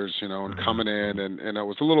years, and coming in and it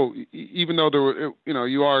was a little, even though there were,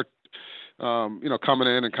 you are, coming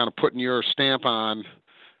in and kind of putting your stamp on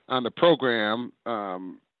the program,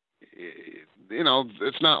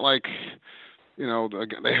 it's not like,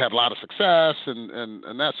 they had a lot of success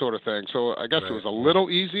and that sort of thing. So I guess It was a little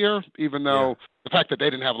easier, even though the fact that they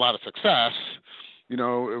didn't have a lot of success, it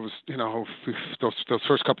was, those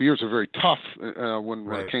first couple of years were very tough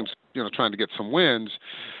when it came, trying to get some wins.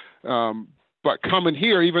 But coming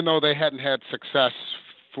here, even though they hadn't had success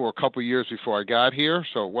for a couple of years before I got here,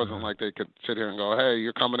 so it wasn't like they could sit here and go, "Hey,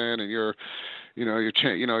 you're coming in and you're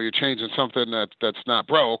changing something that's not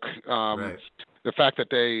broke." The fact that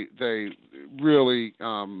they really,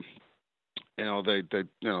 they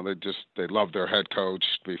loved their head coach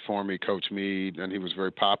before me, Coach Meade, and he was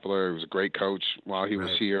very popular. He was a great coach while he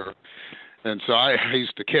was here, and so I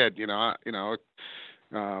used to kid, Vince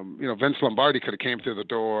Lombardi could have came through the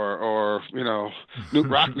door, or Newt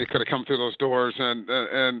Rockne could have come through those doors, and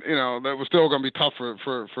that was still going to be tough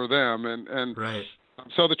for them, and right.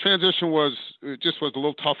 So the transition was a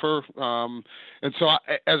little tougher, and so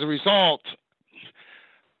as a result.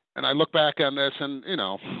 And I look back on this, and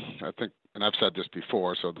I think, and I've said this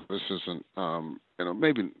before, so this isn't,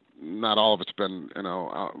 maybe not all of it's been,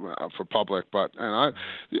 out for public, but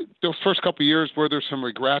those first couple of years, were there some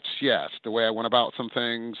regrets? Yes, the way I went about some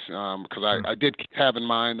things, because I did have in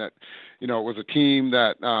mind that, it was a team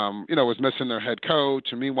that, was missing their head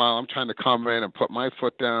coach, and meanwhile, I'm trying to come in and put my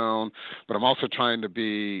foot down, but I'm also trying to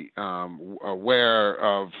be aware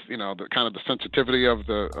of, the kind of the sensitivity of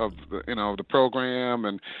the program,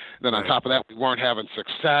 and then on top of that, we weren't having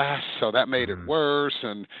success, so that made it worse,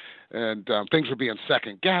 and things were being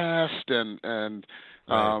second guessed, and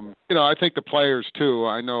I think the players too.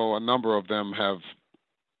 I know a number of them have,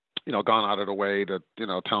 gone out of the way to,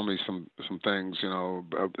 tell me some things,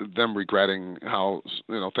 them regretting how,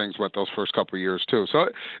 things went those first couple of years too. So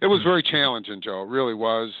it was very challenging, Joe. It really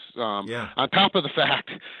was. On top of the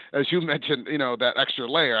fact, as you mentioned, that extra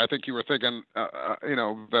layer, I think you were thinking, that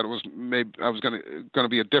it was maybe I was going to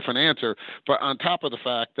be a different answer, but on top of the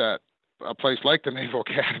fact that a place like the Naval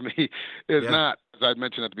Academy is not, as I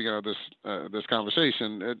mentioned at the beginning of this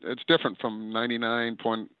conversation, it's different from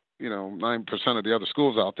 99.9% of the other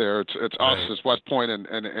schools out there. It's us as West Point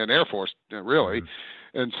and Air Force, really.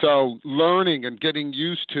 And so learning and getting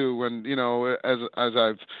used to, and, as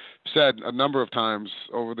I've said a number of times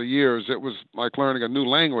over the years, it was like learning a new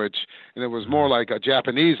language, and it was more like a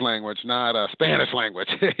Japanese language, not a Spanish language,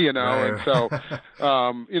 and so,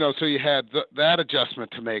 so you had that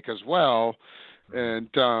adjustment to make as well. And,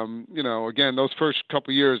 again, those first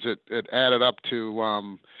couple of years, it added up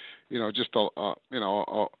to, just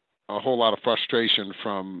a whole lot of frustration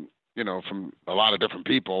from a lot of different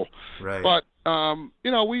people. Right. But,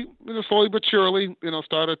 we slowly but surely,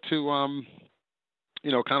 started to,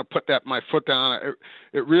 kind of put my foot down.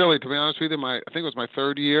 It really, to be honest with you, I think it was my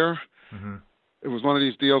third year. Mm-hmm. It was one of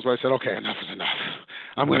these deals where I said, okay, enough is enough.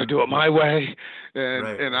 I'm going to do it my way.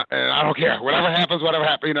 And I don't care. Whatever happens. So,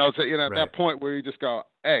 at that point where you just go,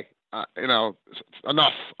 hey, enough.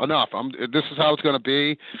 This is how it's going to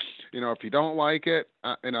be. If you don't like it,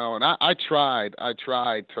 and I tried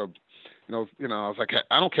to, I was like,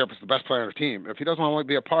 I don't care if it's the best player on the team. If he doesn't want to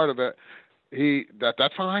be a part of it,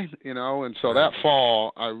 that's fine, and so that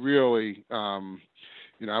fall, I really,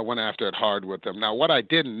 I went after it hard with them. Now, what I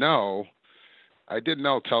didn't know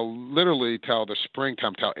till the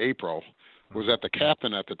springtime, till April, was that the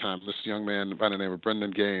captain at the time, this young man by the name of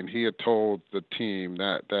Brendan Gain, he had told the team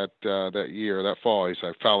that year, that fall, he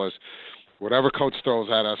said, fellas, whatever coach throws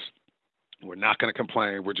at us, we're not going to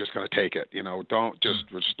complain. We're just going to take it. We're just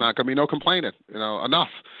not going to be no complaining, enough.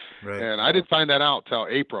 Right. And I didn't find that out till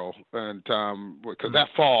April. And, because that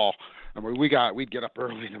fall, we'd get up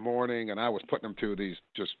early in the morning and I was putting them through these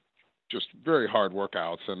just very hard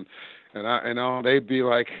workouts. And they'd be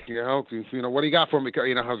like, what do you got for me?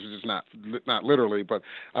 I was just not literally, but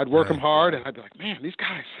I'd work them hard and I'd be like, man, these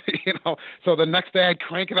guys, so the next day I'd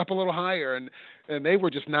crank it up a little higher and they were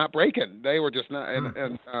just not breaking. They were just not,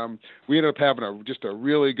 and we ended up having just a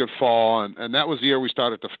really good fall. And that was the year we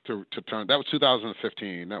started to turn. That was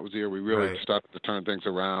 2015. That was the year we really started to turn things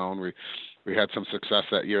around. We had some success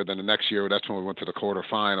that year. Then the next year, that's when we went to the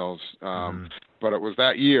quarterfinals. But it was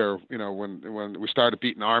that year, when we started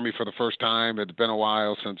beating Army for the first time. It had been a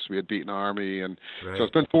while since we had beaten Army, and so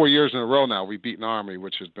it's been 4 years in a row now we've beaten Army,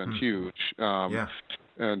 which has been huge.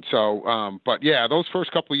 And so, but yeah, those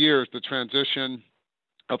first couple of years, the transition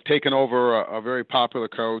of taking over a very popular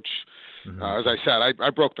coach. As I said, I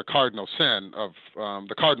broke the cardinal sin of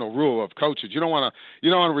the cardinal rule of coaches. You don't want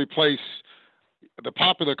to replace the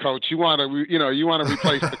popular coach. You want to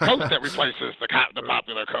replace the coach that replaces the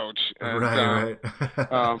popular coach. And, right.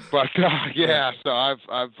 So I've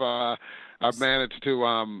managed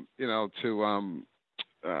to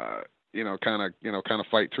kind of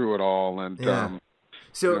fight through it all, and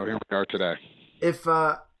so here we are today.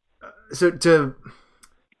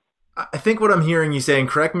 I think what I'm hearing you saying,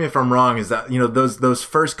 correct me if I'm wrong, is that, those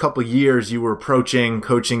first couple years you were coaching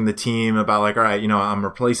the team about like, all right, I'm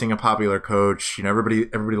replacing a popular coach,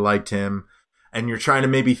 everybody liked him. And you're trying to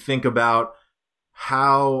maybe think about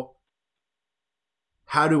how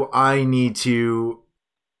do I need to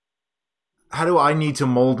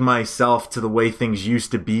mold myself to the way things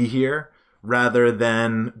used to be here, rather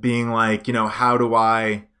than being like, how do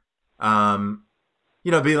I,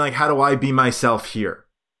 being like, how do I be myself here?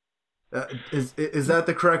 Is that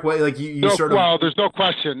the correct way? Like Well, there's no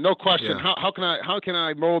question. Yeah. How can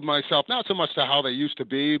I mold myself? Not so much to how they used to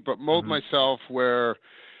be, but mold myself where,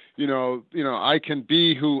 I can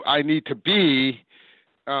be who I need to be,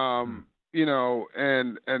 and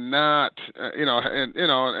not, and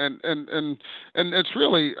it's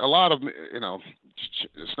really a lot of,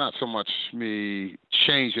 it's not so much me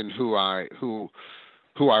changing who I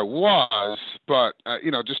was, but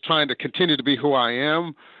just trying to continue to be who I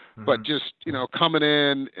am. But just, coming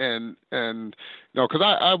in and because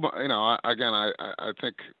I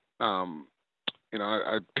think,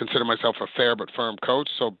 I consider myself a fair but firm coach.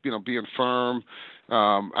 So, being firm,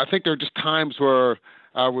 I think there are just times where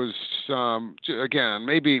I was, again,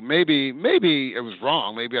 maybe it was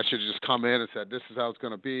wrong. Maybe I should have just come in and said, this is how it's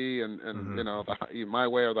going to be. And my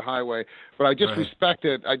way or the highway. But I just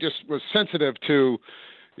respected, I just was sensitive to,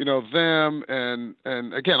 them and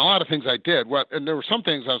again, a lot of things I did. And there were some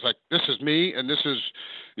things I was like, this is me, and this is,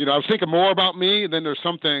 I was thinking more about me. And then there's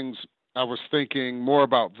some things I was thinking more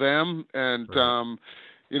about them, and and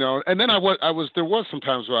then there was some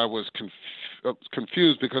times where I was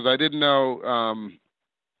confused because I didn't know,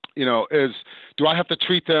 do I have to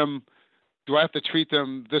treat them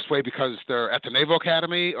this way because they're at the Naval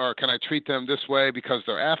Academy, or can I treat them this way because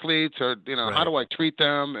they're athletes, or how do I treat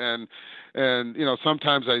them? And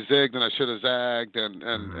sometimes I zigged and I should have zagged,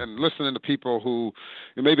 and listening to people who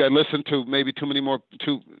maybe I listened to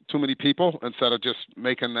too many people instead of just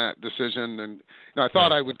making that decision. And I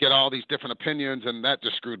thought I would get all these different opinions, and that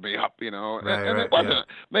just screwed me up. It wasn't.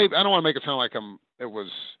 Maybe I don't want to make it sound like it was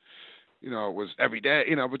every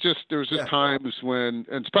day, but just there was just times when,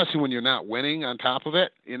 and especially when you're not winning on top of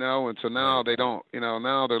it, and so now they don't,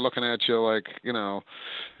 now they're looking at you like, that,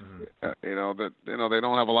 they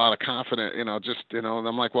don't have a lot of confidence, and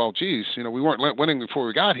I'm like, well, geez, we weren't winning before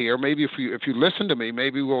we got here. Maybe if you listen to me,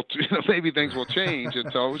 maybe maybe things will change.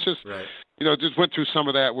 And so it was just, just went through some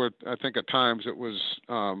of that where I think at times it was,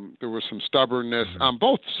 there was some stubbornness on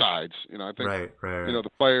both sides. I think, the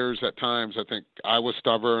players at times, I think I was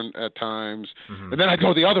stubborn at times, and then I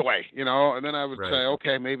go the other way, and then I would say,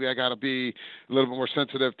 okay, maybe I got to be a little bit more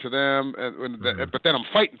sensitive to them. But then I'm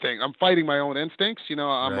fighting things. I'm fighting my own instincts.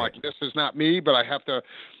 I'm like, this is not me, but I have to,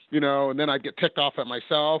 and then I get ticked off at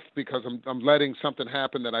myself because I'm letting something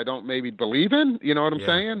happen that I don't maybe believe in. You know what I'm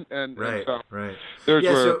saying? And so there's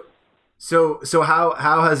where. So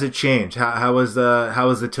how has it changed? How is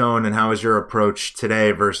the tone, and how is your approach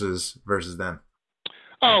today versus then?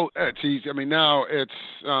 Oh, it's easy. I mean, now it's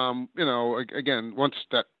again, once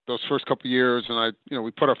those first couple of years, and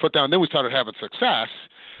we put our foot down, then we started having success.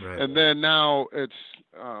 And then now it's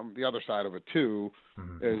the other side of it too,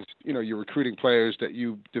 is, you're recruiting players that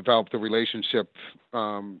you developed a relationship,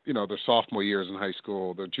 their sophomore years in high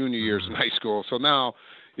school, their junior years in high school. So now,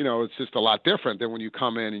 it's just a lot different than when you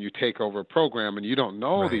come in and you take over a program and you don't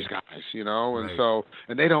know these guys, and so,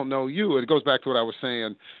 and they don't know you. It goes back to what I was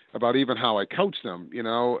saying about even how I coach them,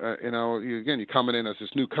 you're coming in as this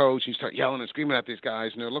new coach, you start yelling and screaming at these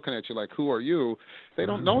guys and they're looking at you like, who are you? They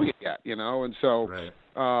don't know you yet, and so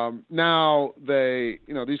now they,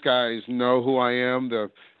 these guys know who I am.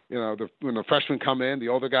 When the freshmen come in, the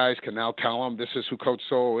older guys can now tell them this is who Coach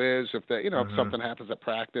Soul is. If they, if something happens at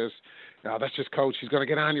practice, that's just Coach. He's going to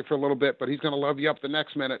get on you for a little bit, but he's going to love you up the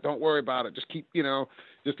next minute. Don't worry about it. Just keep,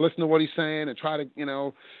 just listen to what he's saying and try to,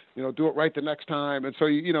 do it right the next time. And so,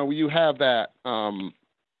 you have that,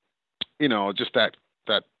 just that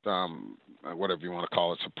whatever you want to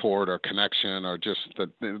call it, support or connection, or just that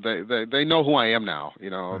they know who I am now,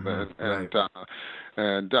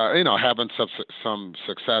 having some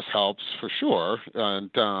success helps for sure.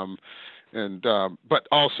 But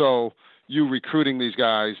also you recruiting these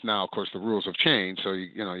guys now, of course, the rules have changed. So,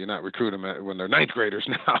 you're not recruiting them when they're ninth graders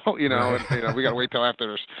now, we got to wait till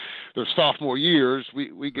after their sophomore years.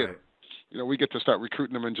 We get, we get to start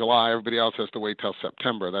recruiting them in July. Everybody else has to wait till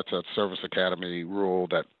September. That's a service academy rule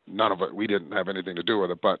that we didn't have anything to do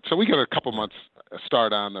with it. But so we get a couple months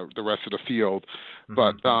start on the rest of the field.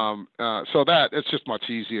 But so that it's just much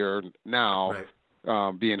easier now,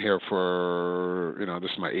 being here for,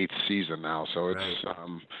 this is my 8th season now. So it's,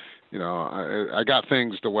 I got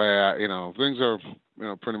things the way things are,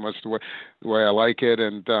 pretty much the way I like it.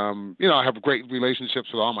 And, I have great relationships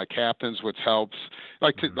with all my captains, which helps.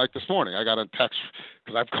 Like this morning, I got a text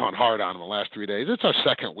because I've gone hard on them the last 3 days. It's our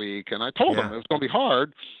second week. And I told them it was going to be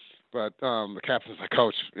hard. But the captain's like,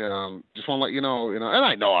 Coach, just want to let you know, and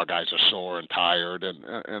I know our guys are sore and tired, and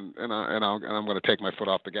I'm going to take my foot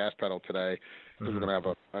off the gas pedal today because we're going to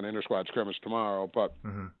have an inter-squad scrimmage tomorrow. But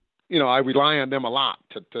I rely on them a lot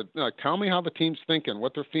to tell me how the team's thinking,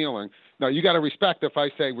 what they're feeling. Now, you got to respect if I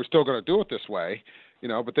say we're still going to do it this way,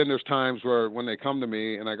 but then there's times where when they come to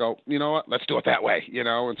me and I go, you know what, let's do it that way,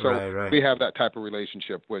 and so we have that type of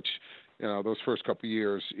relationship, which, those first couple of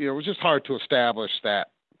years, it was just hard to establish that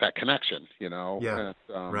connection, Yeah,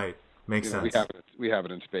 and, makes sense. We have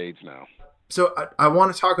it in spades now. So I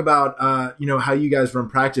want to talk about, how you guys run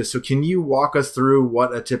practice. So can you walk us through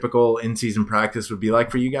what a typical in-season practice would be like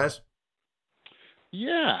for you guys?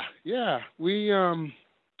 Yeah. We,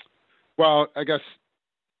 well, I guess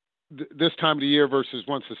this time of the year versus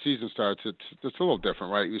once the season starts, it's a little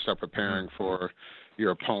different, right? You start preparing for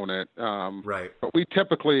your opponent. But we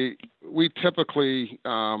typically,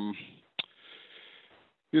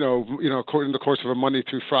 according to the course of a Monday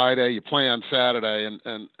through Friday, you play on Saturday,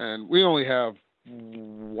 and we only have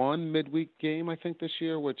one midweek game, I think, this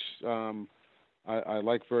year, which I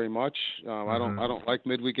like very much. I don't like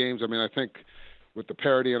midweek games. I mean, I think with the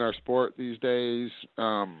parity in our sport these days,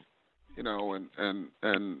 and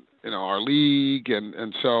our league,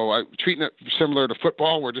 and so I'm treating it similar to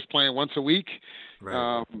football. We're just playing once a week.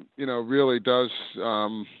 Really does.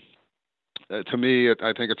 To me,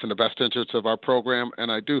 I think it's in the best interest of our program,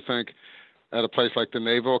 and I do think at a place like the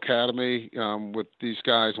Naval Academy, with these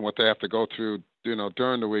guys and what they have to go through,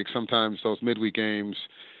 during the week, sometimes those midweek games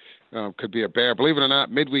could be a bear. Believe it or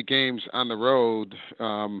not, midweek games on the road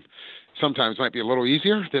sometimes might be a little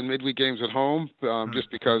easier than midweek games at home,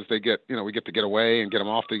 just because we get to get away and get them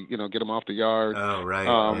off the yard. Oh,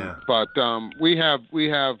 right. But we have.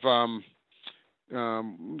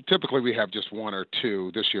 Typically we have just one or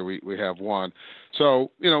two. This year we have one.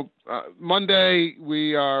 So, Monday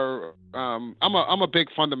we are, I'm a big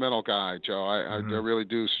fundamental guy, Joe. I really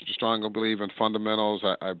do strongly believe in fundamentals.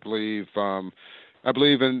 I believe in,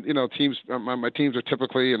 teams, my teams are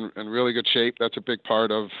typically in really good shape. That's a big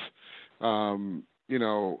part of, how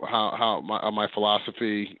my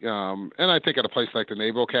philosophy, and I think at a place like the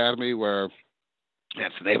Naval Academy where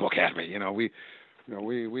it's the Naval Academy,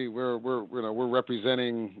 we're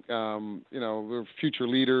representing, we're future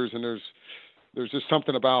leaders, and there's just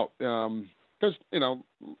something about, because,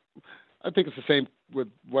 I think it's the same with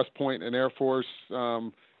West Point and Air Force.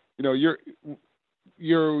 You're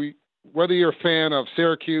whether you're a fan of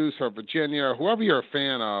Syracuse or Virginia or whoever you're a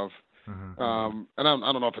fan of, and I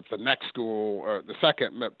don't know if it's the next school or the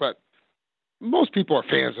second, but most people are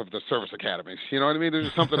fans of the service academies. You know what I mean? There's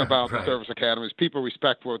just something about the service academies. People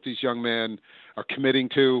respect what these young men are committing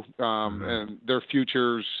to, and their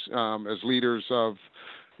futures as leaders of,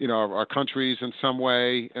 our countries in some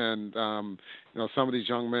way, and some of these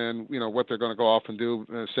young men, what they're going to go off and do,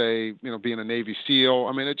 say, being a Navy SEAL.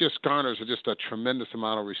 I mean, it just garners just a tremendous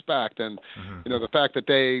amount of respect, and the fact that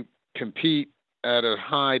they compete at a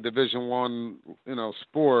high Division I,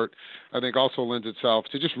 sport, I think also lends itself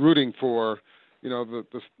to just rooting for,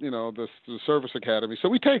 the service academy. So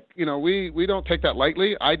we take, we don't take that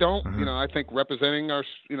lightly. I don't, I think representing our,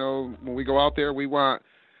 when we go out there, we want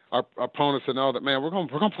our opponents to know that, man, we're going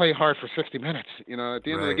to play hard for 60 minutes. At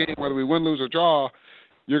the end of the game, whether we win, lose, or draw,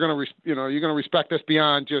 you're going to respect us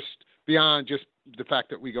beyond just the fact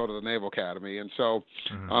that we go to the Naval Academy. And so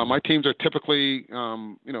my teams are typically,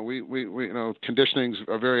 conditioning's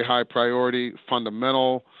a very high priority.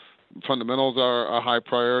 Fundamentals are a high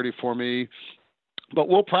priority for me. But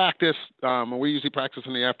we'll practice. We usually practice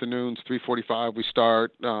in the afternoons, 3:45 we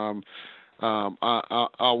start. We'll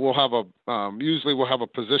have usually we'll have a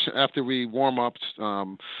position after we warm up.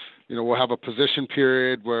 We'll have a position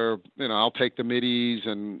period where, I'll take the middies,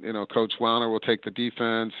 and, Coach Wellner will take the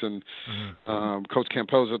defense, and Coach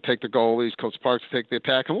Camposa will take the goalies, Coach Parks will take the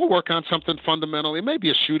attack, and we'll work on something fundamental. It may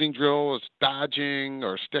be a shooting drill, it's dodging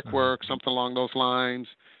or stick work, something along those lines.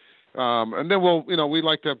 And then we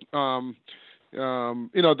like to,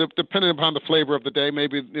 depending upon the flavor of the day,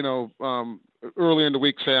 maybe, early in the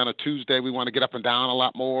week, say on a Tuesday, we want to get up and down a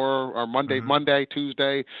lot more, or Monday,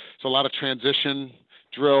 Tuesday. So a lot of transition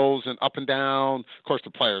drills and up and down. Of course,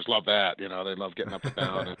 the players love that. They love getting up and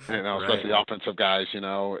down, and, especially the offensive guys.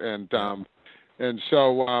 So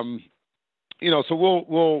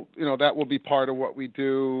we'll that will be part of what we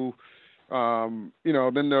do. Then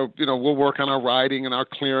we'll work on our riding and our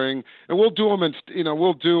clearing, and we'll do them.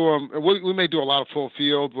 We may do a lot of full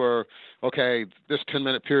field where, okay, this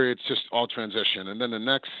 10-minute period is just all transition, and then the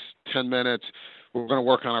next 10 minutes we're going to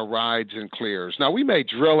work on our rides and clears. Now, we may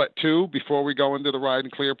drill it too before we go into the ride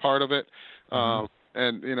and clear part of it.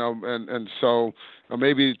 So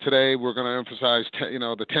maybe today we're going to emphasize,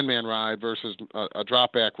 the 10-man ride versus a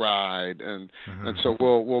drop back ride. And so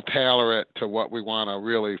we'll tailor it to what we want to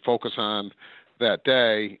really focus on that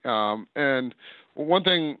day. And one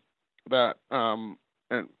thing that I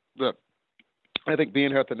think being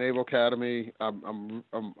here at the Naval Academy, I'm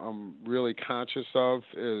really conscious of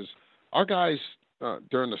is our guys,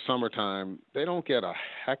 during the summertime, they don't get a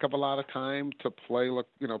heck of a lot of time to play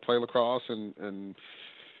lacrosse and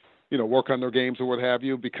work on their games or what have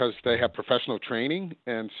you, because they have professional training.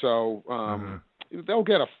 And so they'll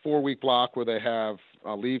get a 4-week block where they have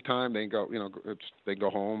leave time. They go, they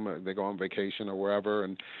go home, they go on vacation or wherever.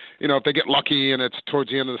 And, if they get lucky and it's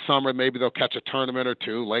towards the end of the summer, maybe they'll catch a tournament or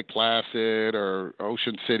two, Lake Placid or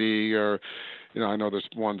Ocean City, or, I know there's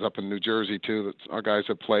ones up in New Jersey too that our guys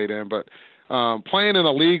have played in, but playing in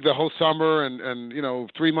a league the whole summer and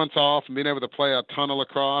 3 months off and being able to play a ton of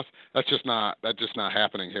lacrosse, that's just not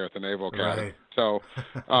happening here at the Naval Academy. Right. So,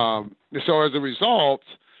 so as a result,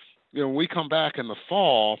 when we come back in the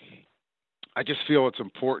fall, I just feel it's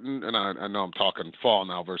important, and I know I'm talking fall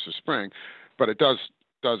now versus spring, but it does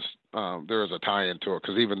there is a tie into it,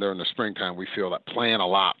 because even during the springtime, we feel that playing a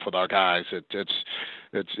lot for our guys, it's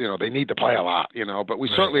they need to play a lot, but we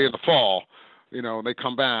certainly in the fall, they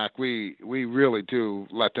come back, we really do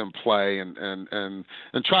let them play and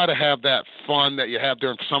try to have that fun that you have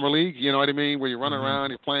during summer league, you know what I mean? Where you're running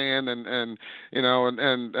around, you're playing and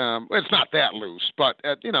it's not that loose, but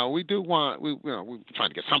we do want, we're trying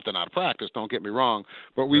to get something out of practice, don't get me wrong,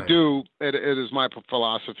 but we do, it is my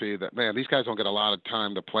philosophy that, man, these guys don't get a lot of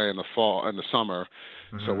time to play in the fall and the summer.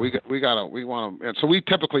 So we want them, and so we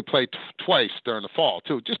typically play twice during the fall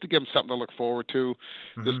too, just to give them something to look forward to.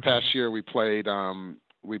 This past year we played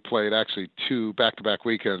actually 2 back-to-back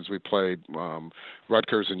weekends. We played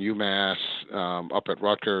Rutgers and UMass up at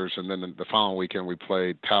Rutgers, and then the following weekend we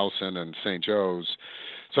played Towson and St. Joe's.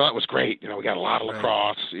 So that was great. We got a lot of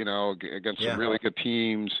lacrosse, against some really good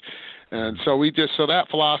teams, and so so that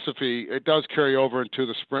philosophy, it does carry over into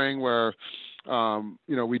the spring where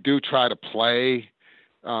we do try to play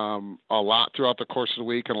a lot throughout the course of the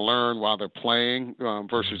week and learn while they're playing,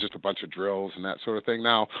 versus just a bunch of drills and that sort of thing.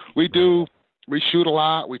 Now, we shoot a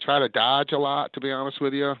lot. We try to dodge a lot, to be honest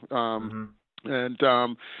with you. And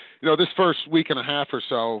this first week and a half or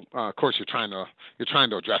so, of course, you're trying to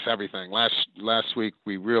address everything. Last week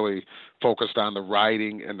we really focused on the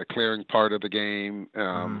riding and the clearing part of the game.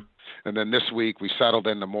 And then this week we settled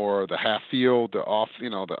into more of the half field, the off,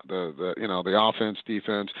 the offense,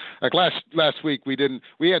 defense. Like last week we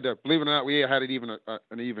had to, believe it or not, we had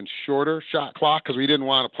an even shorter shot clock because we didn't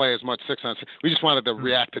want to play as much 6-on-6. We just wanted to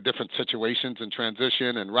react to different situations and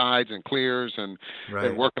transition and rides and clears and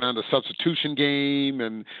working on the substitution game.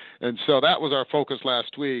 And so that was our focus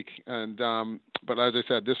last week. And, but as I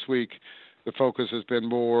said, this week, the focus has been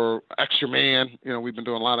more extra man. We've been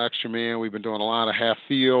doing a lot of extra man. We've been doing a lot of half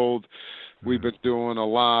field. We've been doing a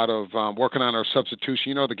lot of working on our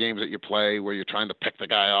substitution. The games that you play where you're trying to pick the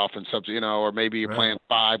guy off and or maybe you're playing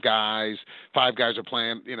five guys. Five guys are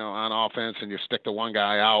playing, on offense, and you stick the one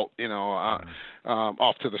guy out,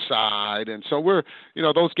 off to the side. And so we're,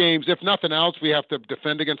 those games, if nothing else, we have to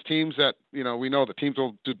defend against teams that, we know the teams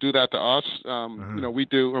will do that to us. We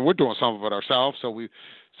do, and we're doing some of it ourselves. So we,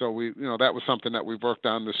 that was something that we've worked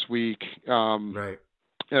on this week. Right.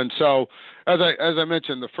 And so, as I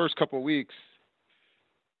mentioned, the first couple of weeks,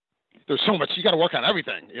 there's so much you got to work on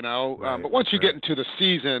everything, But once you get into the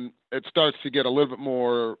season, it starts to get a little bit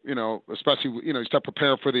more, especially you start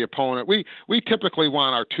preparing for the opponent. We typically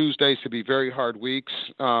want our Tuesdays to be very hard weeks,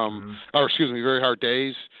 very hard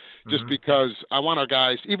days, just because I want our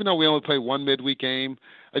guys, even though we only play one midweek game,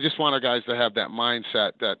 I just want our guys to have that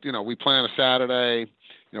mindset that we play on a Saturday.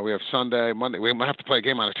 We have Sunday, Monday. We might have to play a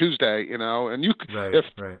game on a Tuesday, and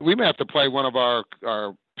we may have to play one of our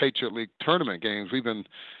Patriot League tournament games. We've been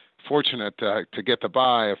fortunate to get to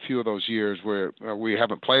buy a few of those years where we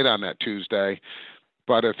haven't played on that Tuesday.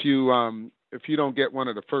 But if you don't get one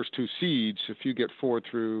of the first two seeds, if you get 4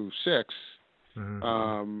 through 6,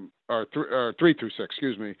 or 3 through 6,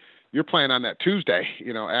 excuse me, you're playing on that Tuesday,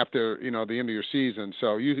 after, the end of your season.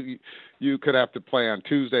 So you could have to play on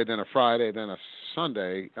Tuesday, then a Friday, then a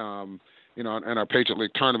Sunday, in our Patriot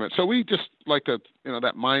League tournament. So we just like to,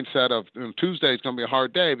 that mindset of Tuesday is going to be a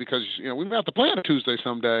hard day because, we may have to play on a Tuesday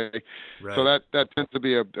someday. Right. So that tends to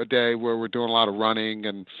be a day where we're doing a lot of running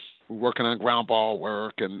and we're working on ground ball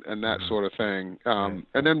work and that sort of thing.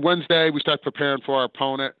 And then Wednesday we start preparing for our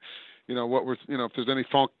opponent. What we're, if there's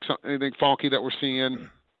anything funky that we're seeing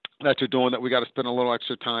that you're doing that we got to spend a little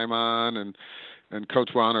extra time on, and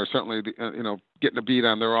Coach Warner certainly, getting a beat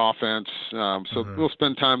on their offense. So we'll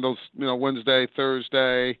spend time those, Wednesday,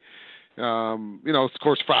 Thursday, of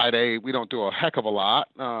course, Friday, we don't do a heck of a lot.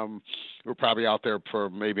 We're probably out there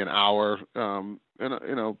for maybe an hour,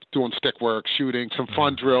 doing stick work, shooting, some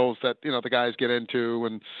fun drills that, the guys get into,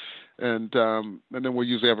 and then we'll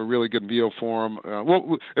usually have a really good meal for them.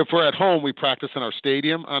 If we're at home, we practice in our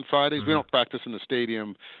stadium on Fridays. We don't practice in the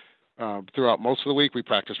stadium throughout most of the week. We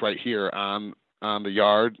practice right here on the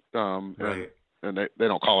yard, and they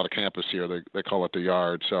don't call it a campus here. They call it the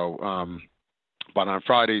yard. So, but on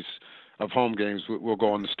Fridays of home games, we'll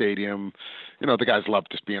go in the stadium. The guys love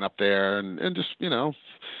just being up there and just,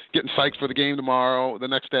 getting psyched for the game tomorrow, the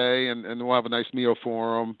next day, and we'll have a nice meal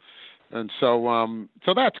for them. And so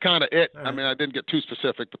that's kind of it. Right. I mean, I didn't get too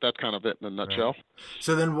specific, but that's kind of it in a nutshell. Right.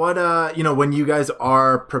 So then what, when you guys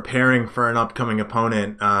are preparing for an upcoming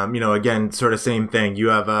opponent, again, sort of same thing. You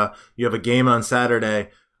have a game on Saturday.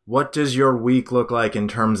 What does your week look like in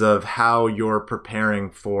terms of how you're preparing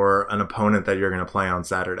for an opponent that you're going to play on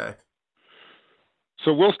Saturday?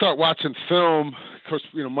 So we'll start watching film. Of course,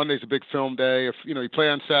 Monday's a big film day. If, you play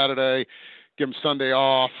on Saturday, give them Sunday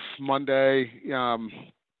off. Monday,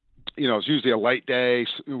 it's usually a light day.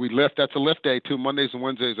 We lift. That's a lift day too. Mondays and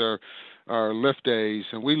Wednesdays are lift days,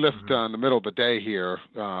 and we lift in the middle of the day here.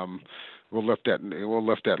 We'll lift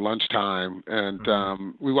at lunchtime,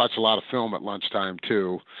 and we watch a lot of film at lunchtime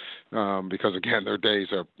too, because again, their days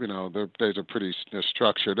are pretty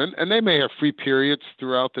structured, and they may have free periods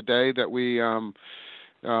throughout the day that we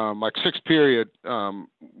like sixth period,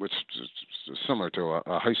 which is similar to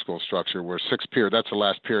a high school structure, where sixth period, that's the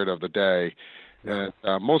last period of the day. And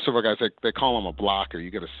most of our guys, they call them a blocker. You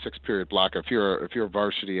get a 6-period blocker. If you're a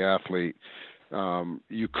varsity athlete,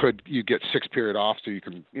 you get 6 period off, so you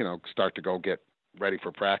can start to go get ready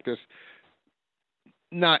for practice.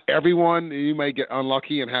 Not everyone. You may get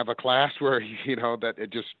unlucky and have a class where that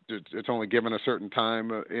it's only given a certain time,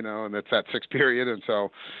 and it's that 6th period, and so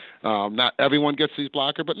not everyone gets these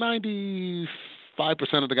blocker, but 95%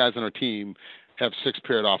 of the guys on our team have 6th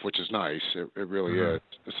period off, which is nice. It really is.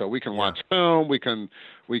 So we can watch film. We can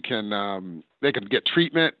they can get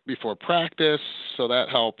treatment before practice, so that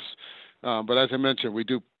helps. But as I mentioned, we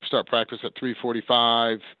do start practice at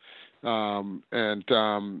 3:45, and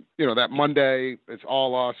that Monday it's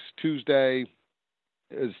all us. Tuesday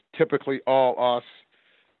is typically all us.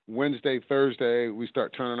 Wednesday, Thursday, we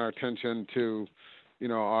start turning our attention to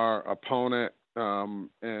our opponent,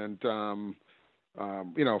 and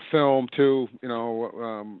film too.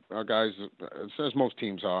 Our guys, as most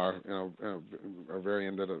teams are, are very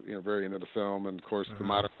into the film, and of course the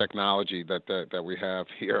modern technology that we have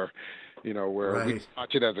here. Where we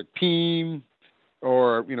watch it as a team,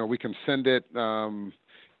 or we can send it.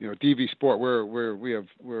 DV Sport. We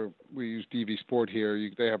use DV Sport here.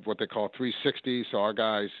 They have what they call 360. So our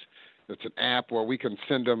guys, it's an app where we can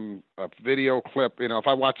send them a video clip. If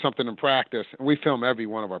I watch something in practice, and we film every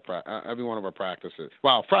one of our practices.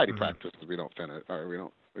 Well, Friday practices we don't film it, or we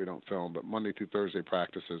don't film, but Monday through Thursday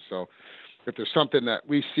practices. So if there's something that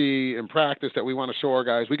we see in practice that we want to show our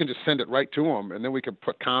guys, we can just send it right to them, and then we can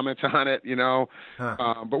put comments on it.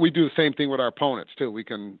 But we do the same thing with our opponents too. We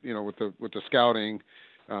can, with the scouting.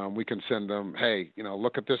 We can send them, hey,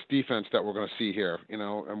 look at this defense that we're going to see here, and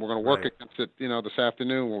we're going to work against it, this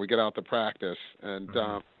afternoon when we get out to practice. And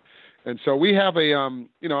so we have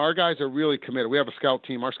our guys are really committed. We have a scout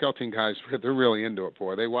team. Our scout team guys, they're really into it,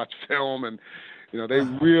 boy. They watch film and, they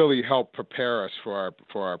really help prepare us for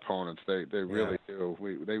our opponents. They really do.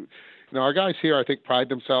 Our guys here, I think, pride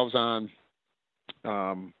themselves on,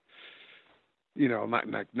 not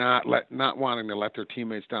wanting to let their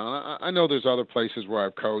teammates down. I know there's other places where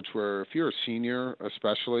I've coached where if you're a senior,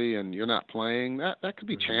 especially, and you're not playing, that could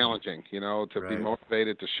be challenging, to be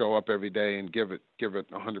motivated to show up every day and give it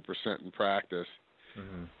 100% in practice.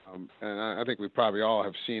 And I think we probably all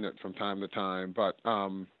have seen it from time to time, but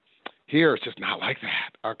here it's just not like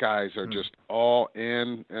that. Our guys are just all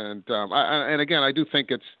in, and again, I do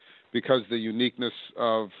think it's because the uniqueness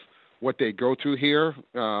of what they go through here,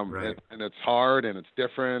 and it's hard and it's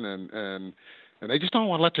different, and they just don't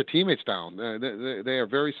want to let their teammates down. They are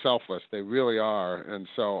very selfless. They really are. And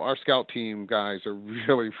so our scout team guys are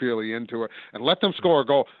really, really into it. And let them score a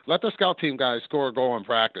goal. Let the scout team guys score a goal in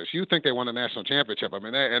practice. You think they won a national championship. I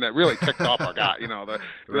mean, and it really ticked off our guy. They'll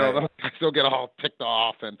still get all ticked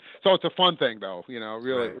off. And so it's a fun thing, though.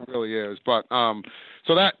 It really is. But so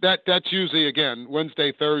that's usually, again,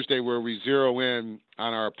 Wednesday, Thursday, where we zero in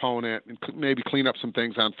on our opponent and maybe clean up some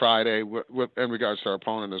things on Friday in regards to our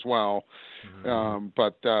opponent as well.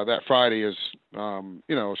 But that Friday is,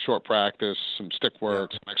 short practice, some stick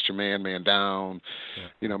work, some extra man down,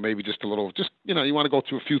 maybe just a little, you want to go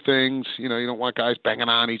through a few things, you don't want guys banging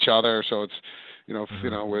on each other. So it's, it's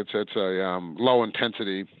a low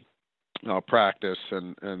intensity practice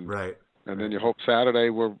and then you hope Saturday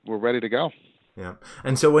we're ready to go. Yeah.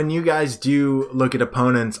 And so when you guys do look at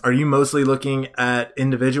opponents, are you mostly looking at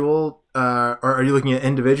individual, or are you looking at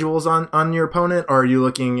individuals on your opponent, or are you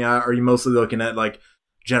mostly looking at like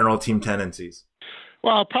general team tendencies?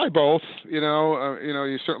 Well, probably both. You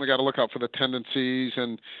certainly got to look out for the tendencies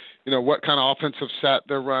and, what kind of offensive set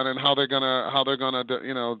they're running, how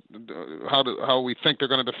we think they're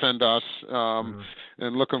going to defend us,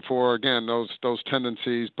 and looking for, again, those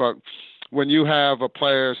tendencies. But when you have a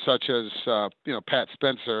player such as, Pat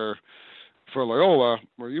Spencer for Loyola,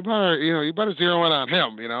 well, you better zero in on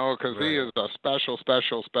him, because he is a special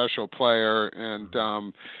player. And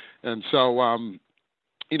so,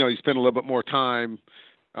 you spend a little bit more time,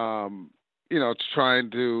 trying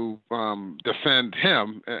to defend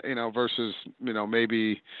him, versus,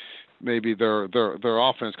 maybe their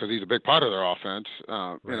offense, because he's a big part of their offense.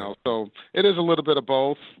 So it is a little bit of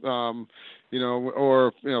both. Or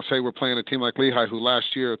say we're playing a team like Lehigh, who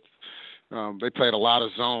last year they played a lot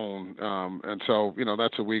of zone, and so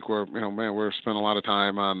that's a week where we're spending a lot of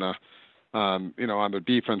time on the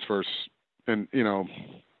defense versus any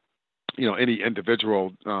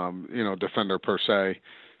individual defender per se.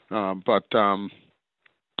 But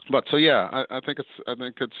so yeah, I think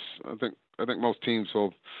most teams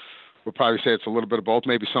will probably say it's a little bit of both.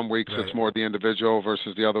 Maybe some weeks it's more the individual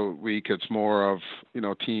versus the other week it's more of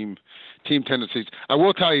team tendencies. I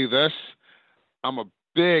will tell you this: I'm a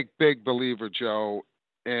big believer, Joe,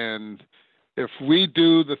 and if we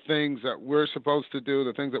do the things that we're supposed to do,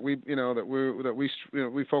 the things that we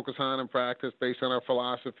we focus on in practice based on our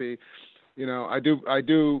philosophy, I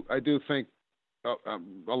do think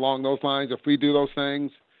along those lines, if we do those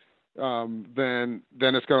things, then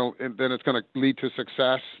it's going to lead to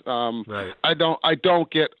success. I don't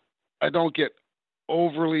get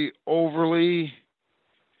overly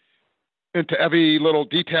into every little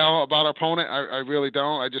detail about our opponent. I really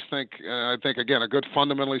don't. I just think again, a good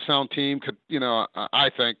fundamentally sound team could, I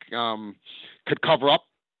think, could cover up,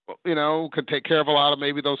 could take care of a lot of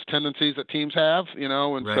maybe those tendencies that teams have,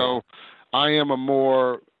 and so I am a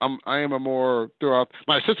more throughout.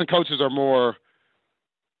 My assistant coaches are more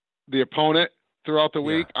the opponent throughout the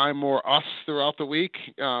week. I'm more us throughout the week.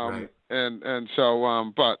 And and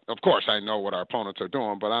so, but of course I know what our opponents are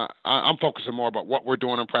doing, but I'm focusing more about what we're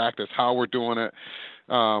doing in practice, how we're doing it,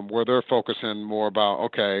 where they're focusing more about,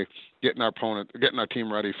 okay, getting our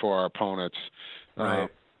team ready for our opponents, Right.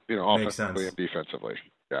 Offensively and defensively.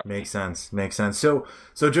 Yeah. Makes sense. Makes sense. So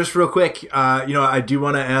just real quick, I do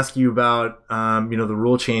want to ask you about, the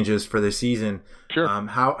rule changes for the season. Sure.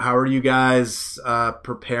 How are you guys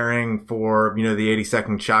preparing for, the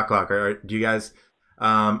 80-second shot clock? Do you guys,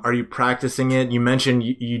 are you practicing it? You mentioned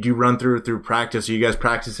you do run through practice. Are you guys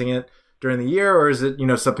practicing it during the year, or is it,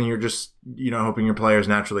 something you're just, hoping your players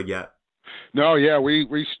naturally get? No, yeah, we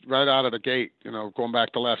right out of the gate, going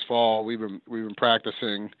back to last fall, we've been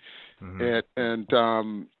practicing it, and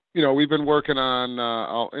we've been working on,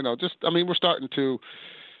 we're starting to,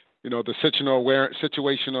 the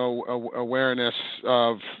situational awareness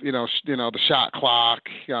of, the shot clock.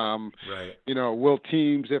 Right. Will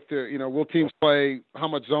teams, if they're, will teams play? How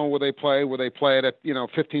much zone will they play? Will they play it at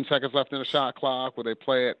 15 seconds left in the shot clock? Will they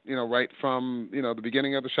play it right from the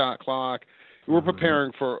beginning of the shot clock? We're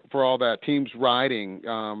preparing for all that. Teams riding,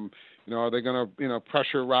 are they going to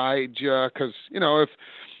pressure ride you? Because if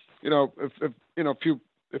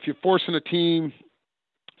you're forcing a team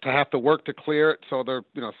to have to work to clear it, so they're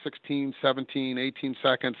 16, 17, 18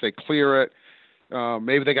 seconds, they clear it.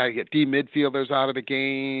 Maybe they got to get D midfielders out of the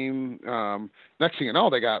game. Next thing you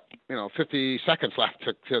know, they got 50 seconds left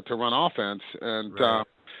to run offense, and right.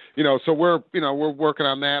 So we're working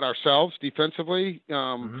on that ourselves defensively.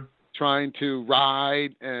 Trying to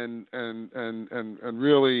ride and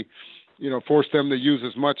really, force them to use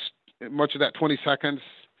as much of that 20 seconds,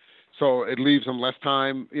 so it leaves them less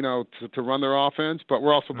time, to run their offense. But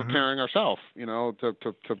we're also preparing ourselves, to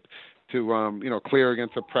clear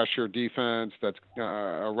against a pressure defense that's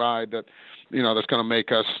a ride that, that's going to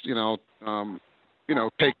make us,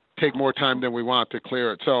 take more time than we want to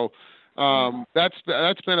clear it. So that's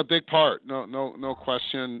been a big part, no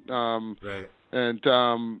question. Right. And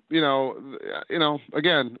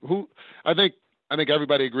again, I think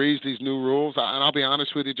everybody agrees these new rules. And I'll be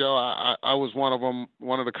honest with you, Joe, I was one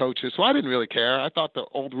of the coaches, so I didn't really care. I thought the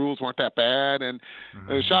old rules weren't that bad, and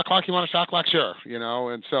the shot clock, you want a shot clock, sure,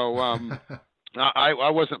 and so I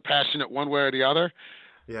wasn't passionate one way or the other.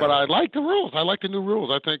 Yeah. But I like the rules. I like the new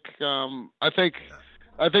rules. I think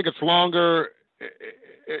it's longer.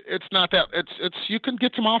 It's not that it's you can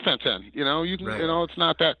get some offense in, you can, right. It's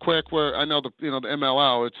not that quick where I know the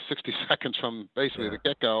MLL, it's 60 seconds from basically the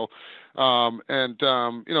get go. The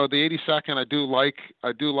 80-second, I do like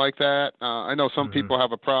that. I know some people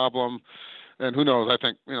have a problem, and who knows, I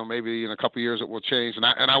think, maybe in a couple of years it will change, and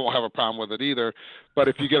I won't have a problem with it either. But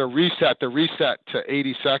if you get the reset to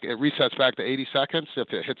 80 seconds, it resets back to 80 seconds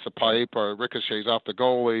if it hits the pipe or ricochets off the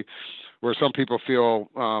goalie, where some people feel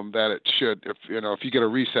that it should, if you get a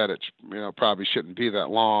reset, it probably shouldn't be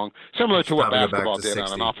that long. Similar to what basketball did 60,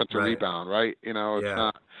 on an offensive rebound, right?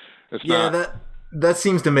 It's not. That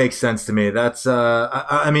seems to make sense to me. That's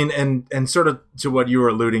and sort of to what you were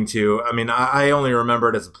alluding to. I mean, I only remember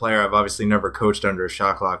it as a player. I've obviously never coached under a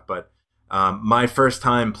shot clock, but my first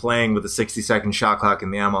time playing with a 60-second shot clock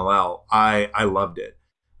in the MLL, I loved it.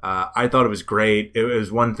 I thought it was great. It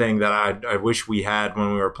was one thing that I wish we had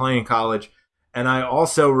when we were playing college. And I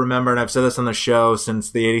also remember, and I've said this on the show since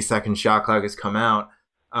the 80-second shot clock has come out,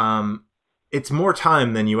 it's more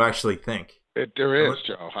time than you actually think. There is,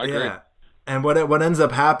 Joe. I agree. And what ends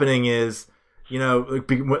up happening is,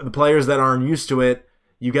 the players that aren't used to it,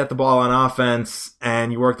 you get the ball on offense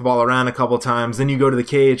and you work the ball around a couple of times. Then you go to the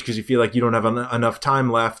cage because you feel like you don't have enough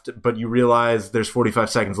time left, but you realize there's 45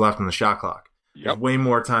 seconds left on the shot clock. Yep. Way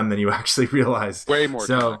more time than you actually realize. Way more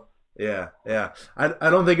time. Yeah. I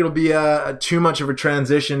don't think it'll be too much of a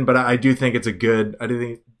transition, but I do think it's a good. I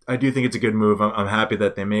do think it's a good move. I'm happy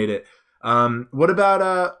that they made it. What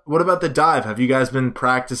about the dive? Have you guys been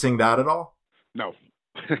practicing that at all? No.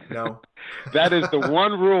 No. That is the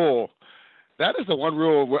one rule. That is the one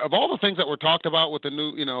rule of all the things that were talked about with the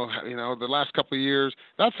new, the last couple of years.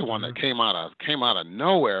 That's the one that came out of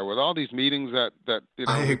nowhere with all these meetings that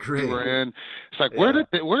I agree. We were in. It's like, where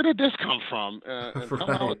did this come from? And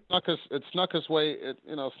somehow it snuck its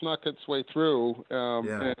way through.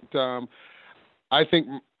 And I think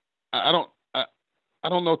I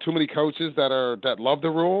don't know too many coaches that love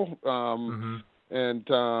the rule. And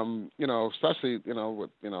especially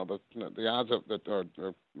with the odds of that are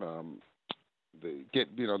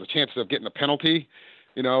the chances of getting a penalty,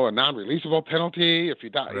 a non-releasable penalty if you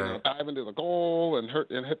dive into the goal and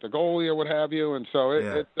hit the goalie or what have you. And so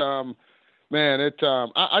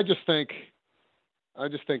I just think I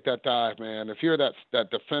just think that dive, man. If you're that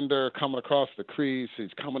defender coming across the crease, he's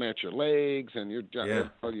coming at your legs, and you're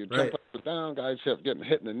you jump up and down. Guys getting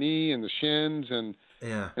hit in the knee and the shins, and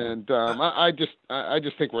I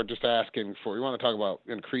just think we're just asking for. You want to talk about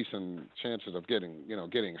increasing chances of getting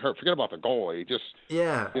hurt? Forget about the goalie. Just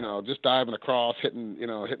just diving across, hitting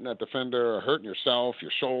that defender, or hurting yourself,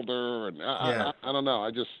 your shoulder, and I don't know.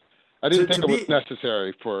 I didn't think it was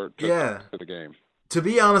necessary to the game. To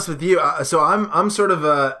be honest with you, so I'm sort of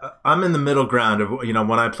I'm in the middle ground of when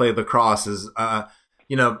I played lacrosse is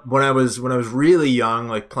when I was really young,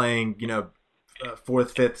 like playing 4th,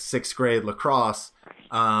 5th, 6th grade lacrosse,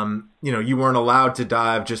 you weren't allowed to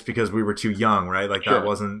dive just because we were too young, right? Like that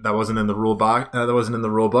wasn't in the rule book. That wasn't in the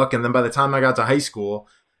rule book. And then by the time I got to high school,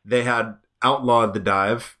 they had outlawed the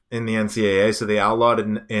dive in the NCAA, so they outlawed it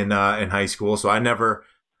in high school. So I never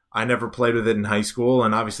played with it in high school,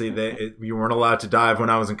 and obviously you weren't allowed to dive when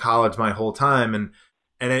I was in college my whole time,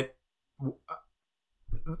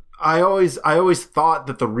 I always thought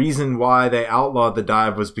that the reason why they outlawed the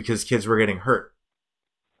dive was because kids were getting hurt,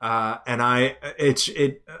 and I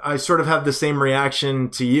sort of have the same reaction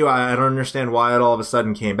to you. I don't understand why it all of a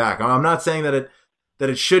sudden came back. I'm not saying that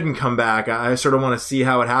it shouldn't come back. I sort of want to see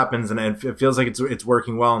how it happens, and it feels like it's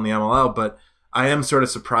working well in the MLL, but I am sort of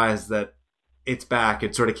surprised that it's back.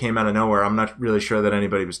 It sort of came out of nowhere. I'm not really sure that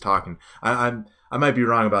anybody was talking. I might be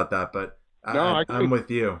wrong about that, but I'm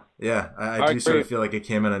with you. Yeah, I do sort of feel like it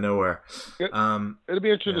came out of nowhere. It'll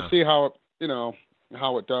be interesting to see how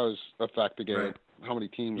it does affect the game. Right. How many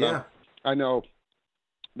teams? Yeah, I know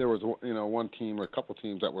there was one team or a couple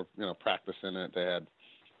teams that were practicing it. They had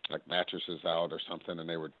like mattresses out or something, and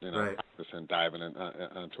they were practicing diving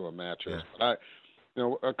into a mattress. Yeah.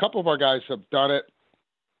 But a couple of our guys have done it.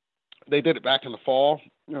 They did it back in the fall,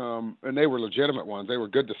 and they were legitimate ones. They were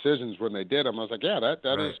good decisions when they did them. I was like, yeah,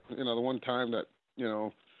 that is the one time that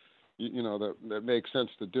that makes sense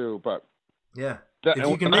to do. But if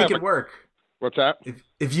you can make it work. What's that?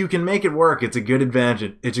 If you can make it work, it's a good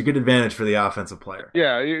advantage. It's a good advantage for the offensive player.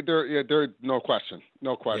 Yeah, there no question.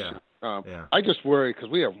 I just worry because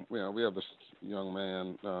we have this young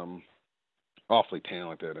man, awfully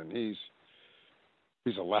talented, and he's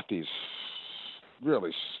a lefty. He's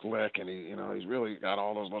really slick, and he's really got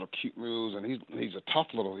all those little cute moves, and he's a tough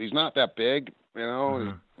little. He's not that big,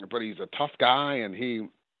 but he's a tough guy, and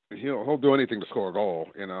he'll do anything to score a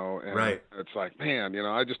goal, and it's like, man,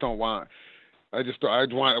 I just don't want. I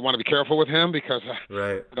want to be careful with him because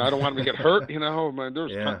I don't want him to get hurt. Man, there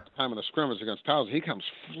was time in the scrimmage against Towson, he comes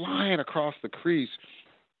flying across the crease,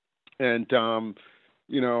 and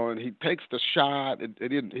and he takes the shot. He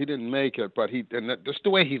didn't make it, but just the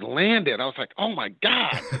way he landed, I was like, oh my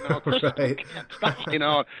God, Chris can't stop,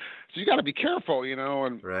 So you got to be careful,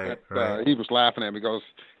 And he was laughing at me. He goes,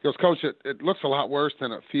 Coach, it looks a lot worse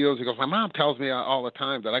than it feels. He goes, my mom tells me all the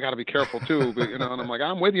time that I got to be careful too, but and I'm like,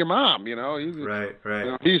 I'm with your mom,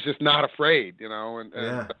 he's just not afraid, and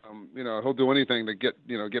he'll do anything to get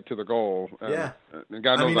to the goal. And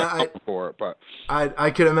God knows I'm up for it, but I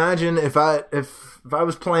could imagine if I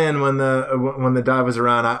was playing when the dive was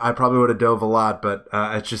around, I probably would have dove a lot, but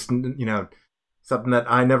it's just something that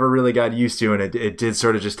I never really got used to, and it did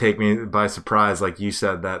sort of just take me by surprise, like you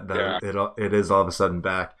said, that it is all of a sudden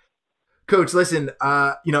back. Coach, listen,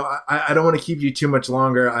 I don't want to keep you too much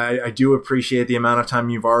longer. I do appreciate the amount of time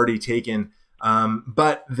you've already taken,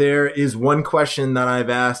 but there is one question that I've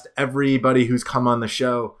asked everybody who's come on the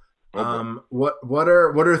show. What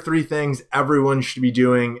are 3 things everyone should be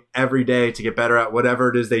doing every day to get better at whatever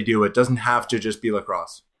it is they do? It doesn't have to just be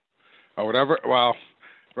lacrosse. Whatever. Well,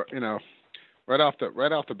 right off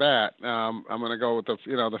the bat, I'm going to go with the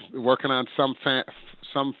working on some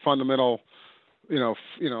fundamental,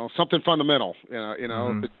 something fundamental.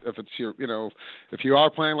 If it's your, if you are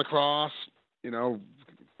playing lacrosse,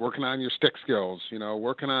 working on your stick skills.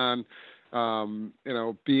 Working on,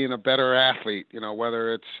 being a better athlete.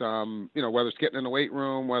 Whether it's whether it's getting in the weight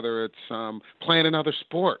room, whether it's playing another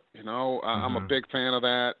sport. I'm a big fan of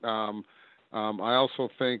that. I also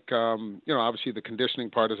think, obviously the conditioning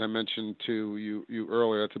part, as I mentioned to you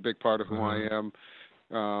earlier, it's a big part of who I am.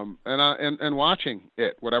 And watching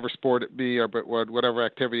it, whatever sport it be, or whatever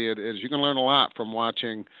activity it is, you can learn a lot from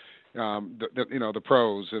watching, the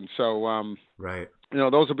pros. And so,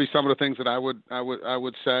 those would be some of the things that I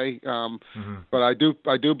would say. But I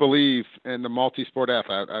do believe in the multi-sport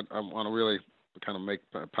athlete. I want to really kind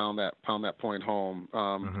of pound that point home.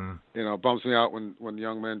 Bums me out when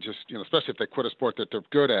young men just, especially if they quit a sport that they're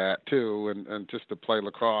good at too, and just to play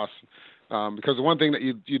lacrosse, Because the one thing that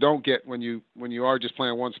you don't get when you are just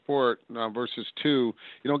playing one sport versus two,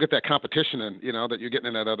 you don't get that competition that you're getting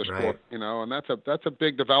in that other sport, and that's a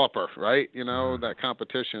big developer, right? That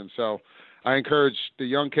competition. So I encourage the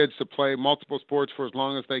young kids to play multiple sports for as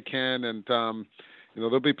long as they can, and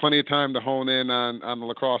there'll be plenty of time to hone in on the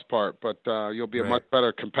lacrosse part, but you'll be a much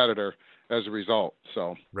better competitor as a result.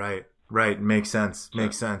 So right, makes sense.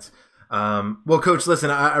 Well, Coach, listen,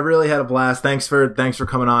 I really had a blast. Thanks for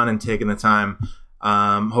coming on and taking the time.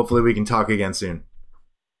 Hopefully we can talk again soon.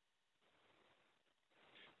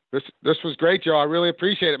 This was great, Joe. I really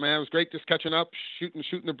appreciate it, man. It was great just catching up, shooting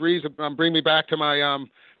the breeze. Bring me back to my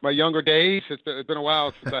my younger days. It's been a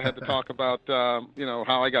while since I had to talk about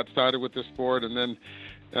how I got started with this sport and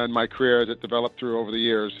my career as it developed through over the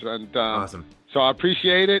years. And awesome. So I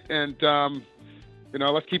appreciate it, and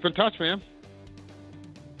let's keep in touch, man.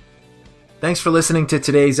 Thanks for listening to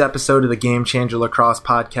today's episode of the Game Changer Lacrosse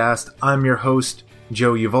Podcast. I'm your host,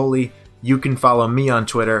 Joe Uvoli. You can follow me on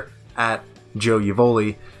Twitter at Joe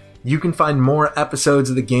Uvoli. You can find more episodes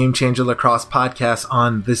of the Game Changer Lacrosse Podcast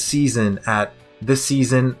on The Season at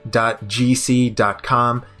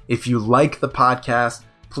theseason.gc.com. If you like the podcast,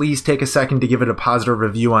 please take a second to give it a positive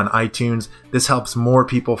review on iTunes. This helps more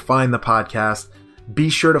people find the podcast. Be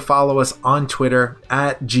sure to follow us on Twitter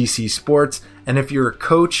at GC Sports. And if you're a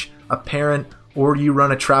coach, a parent, or you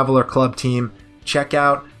run a travel or club team, check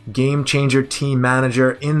out Game Changer Team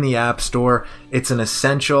Manager in the App Store. It's an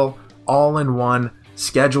essential, all-in-one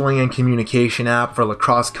scheduling and communication app for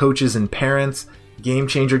lacrosse coaches and parents. Game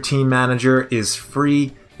Changer Team Manager is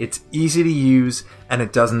free, it's easy to use, and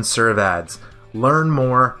it doesn't serve ads. Learn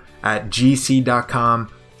more at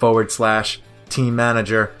gc.com/team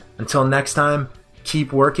manager. Until next time,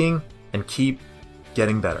 keep working and keep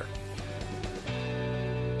getting better.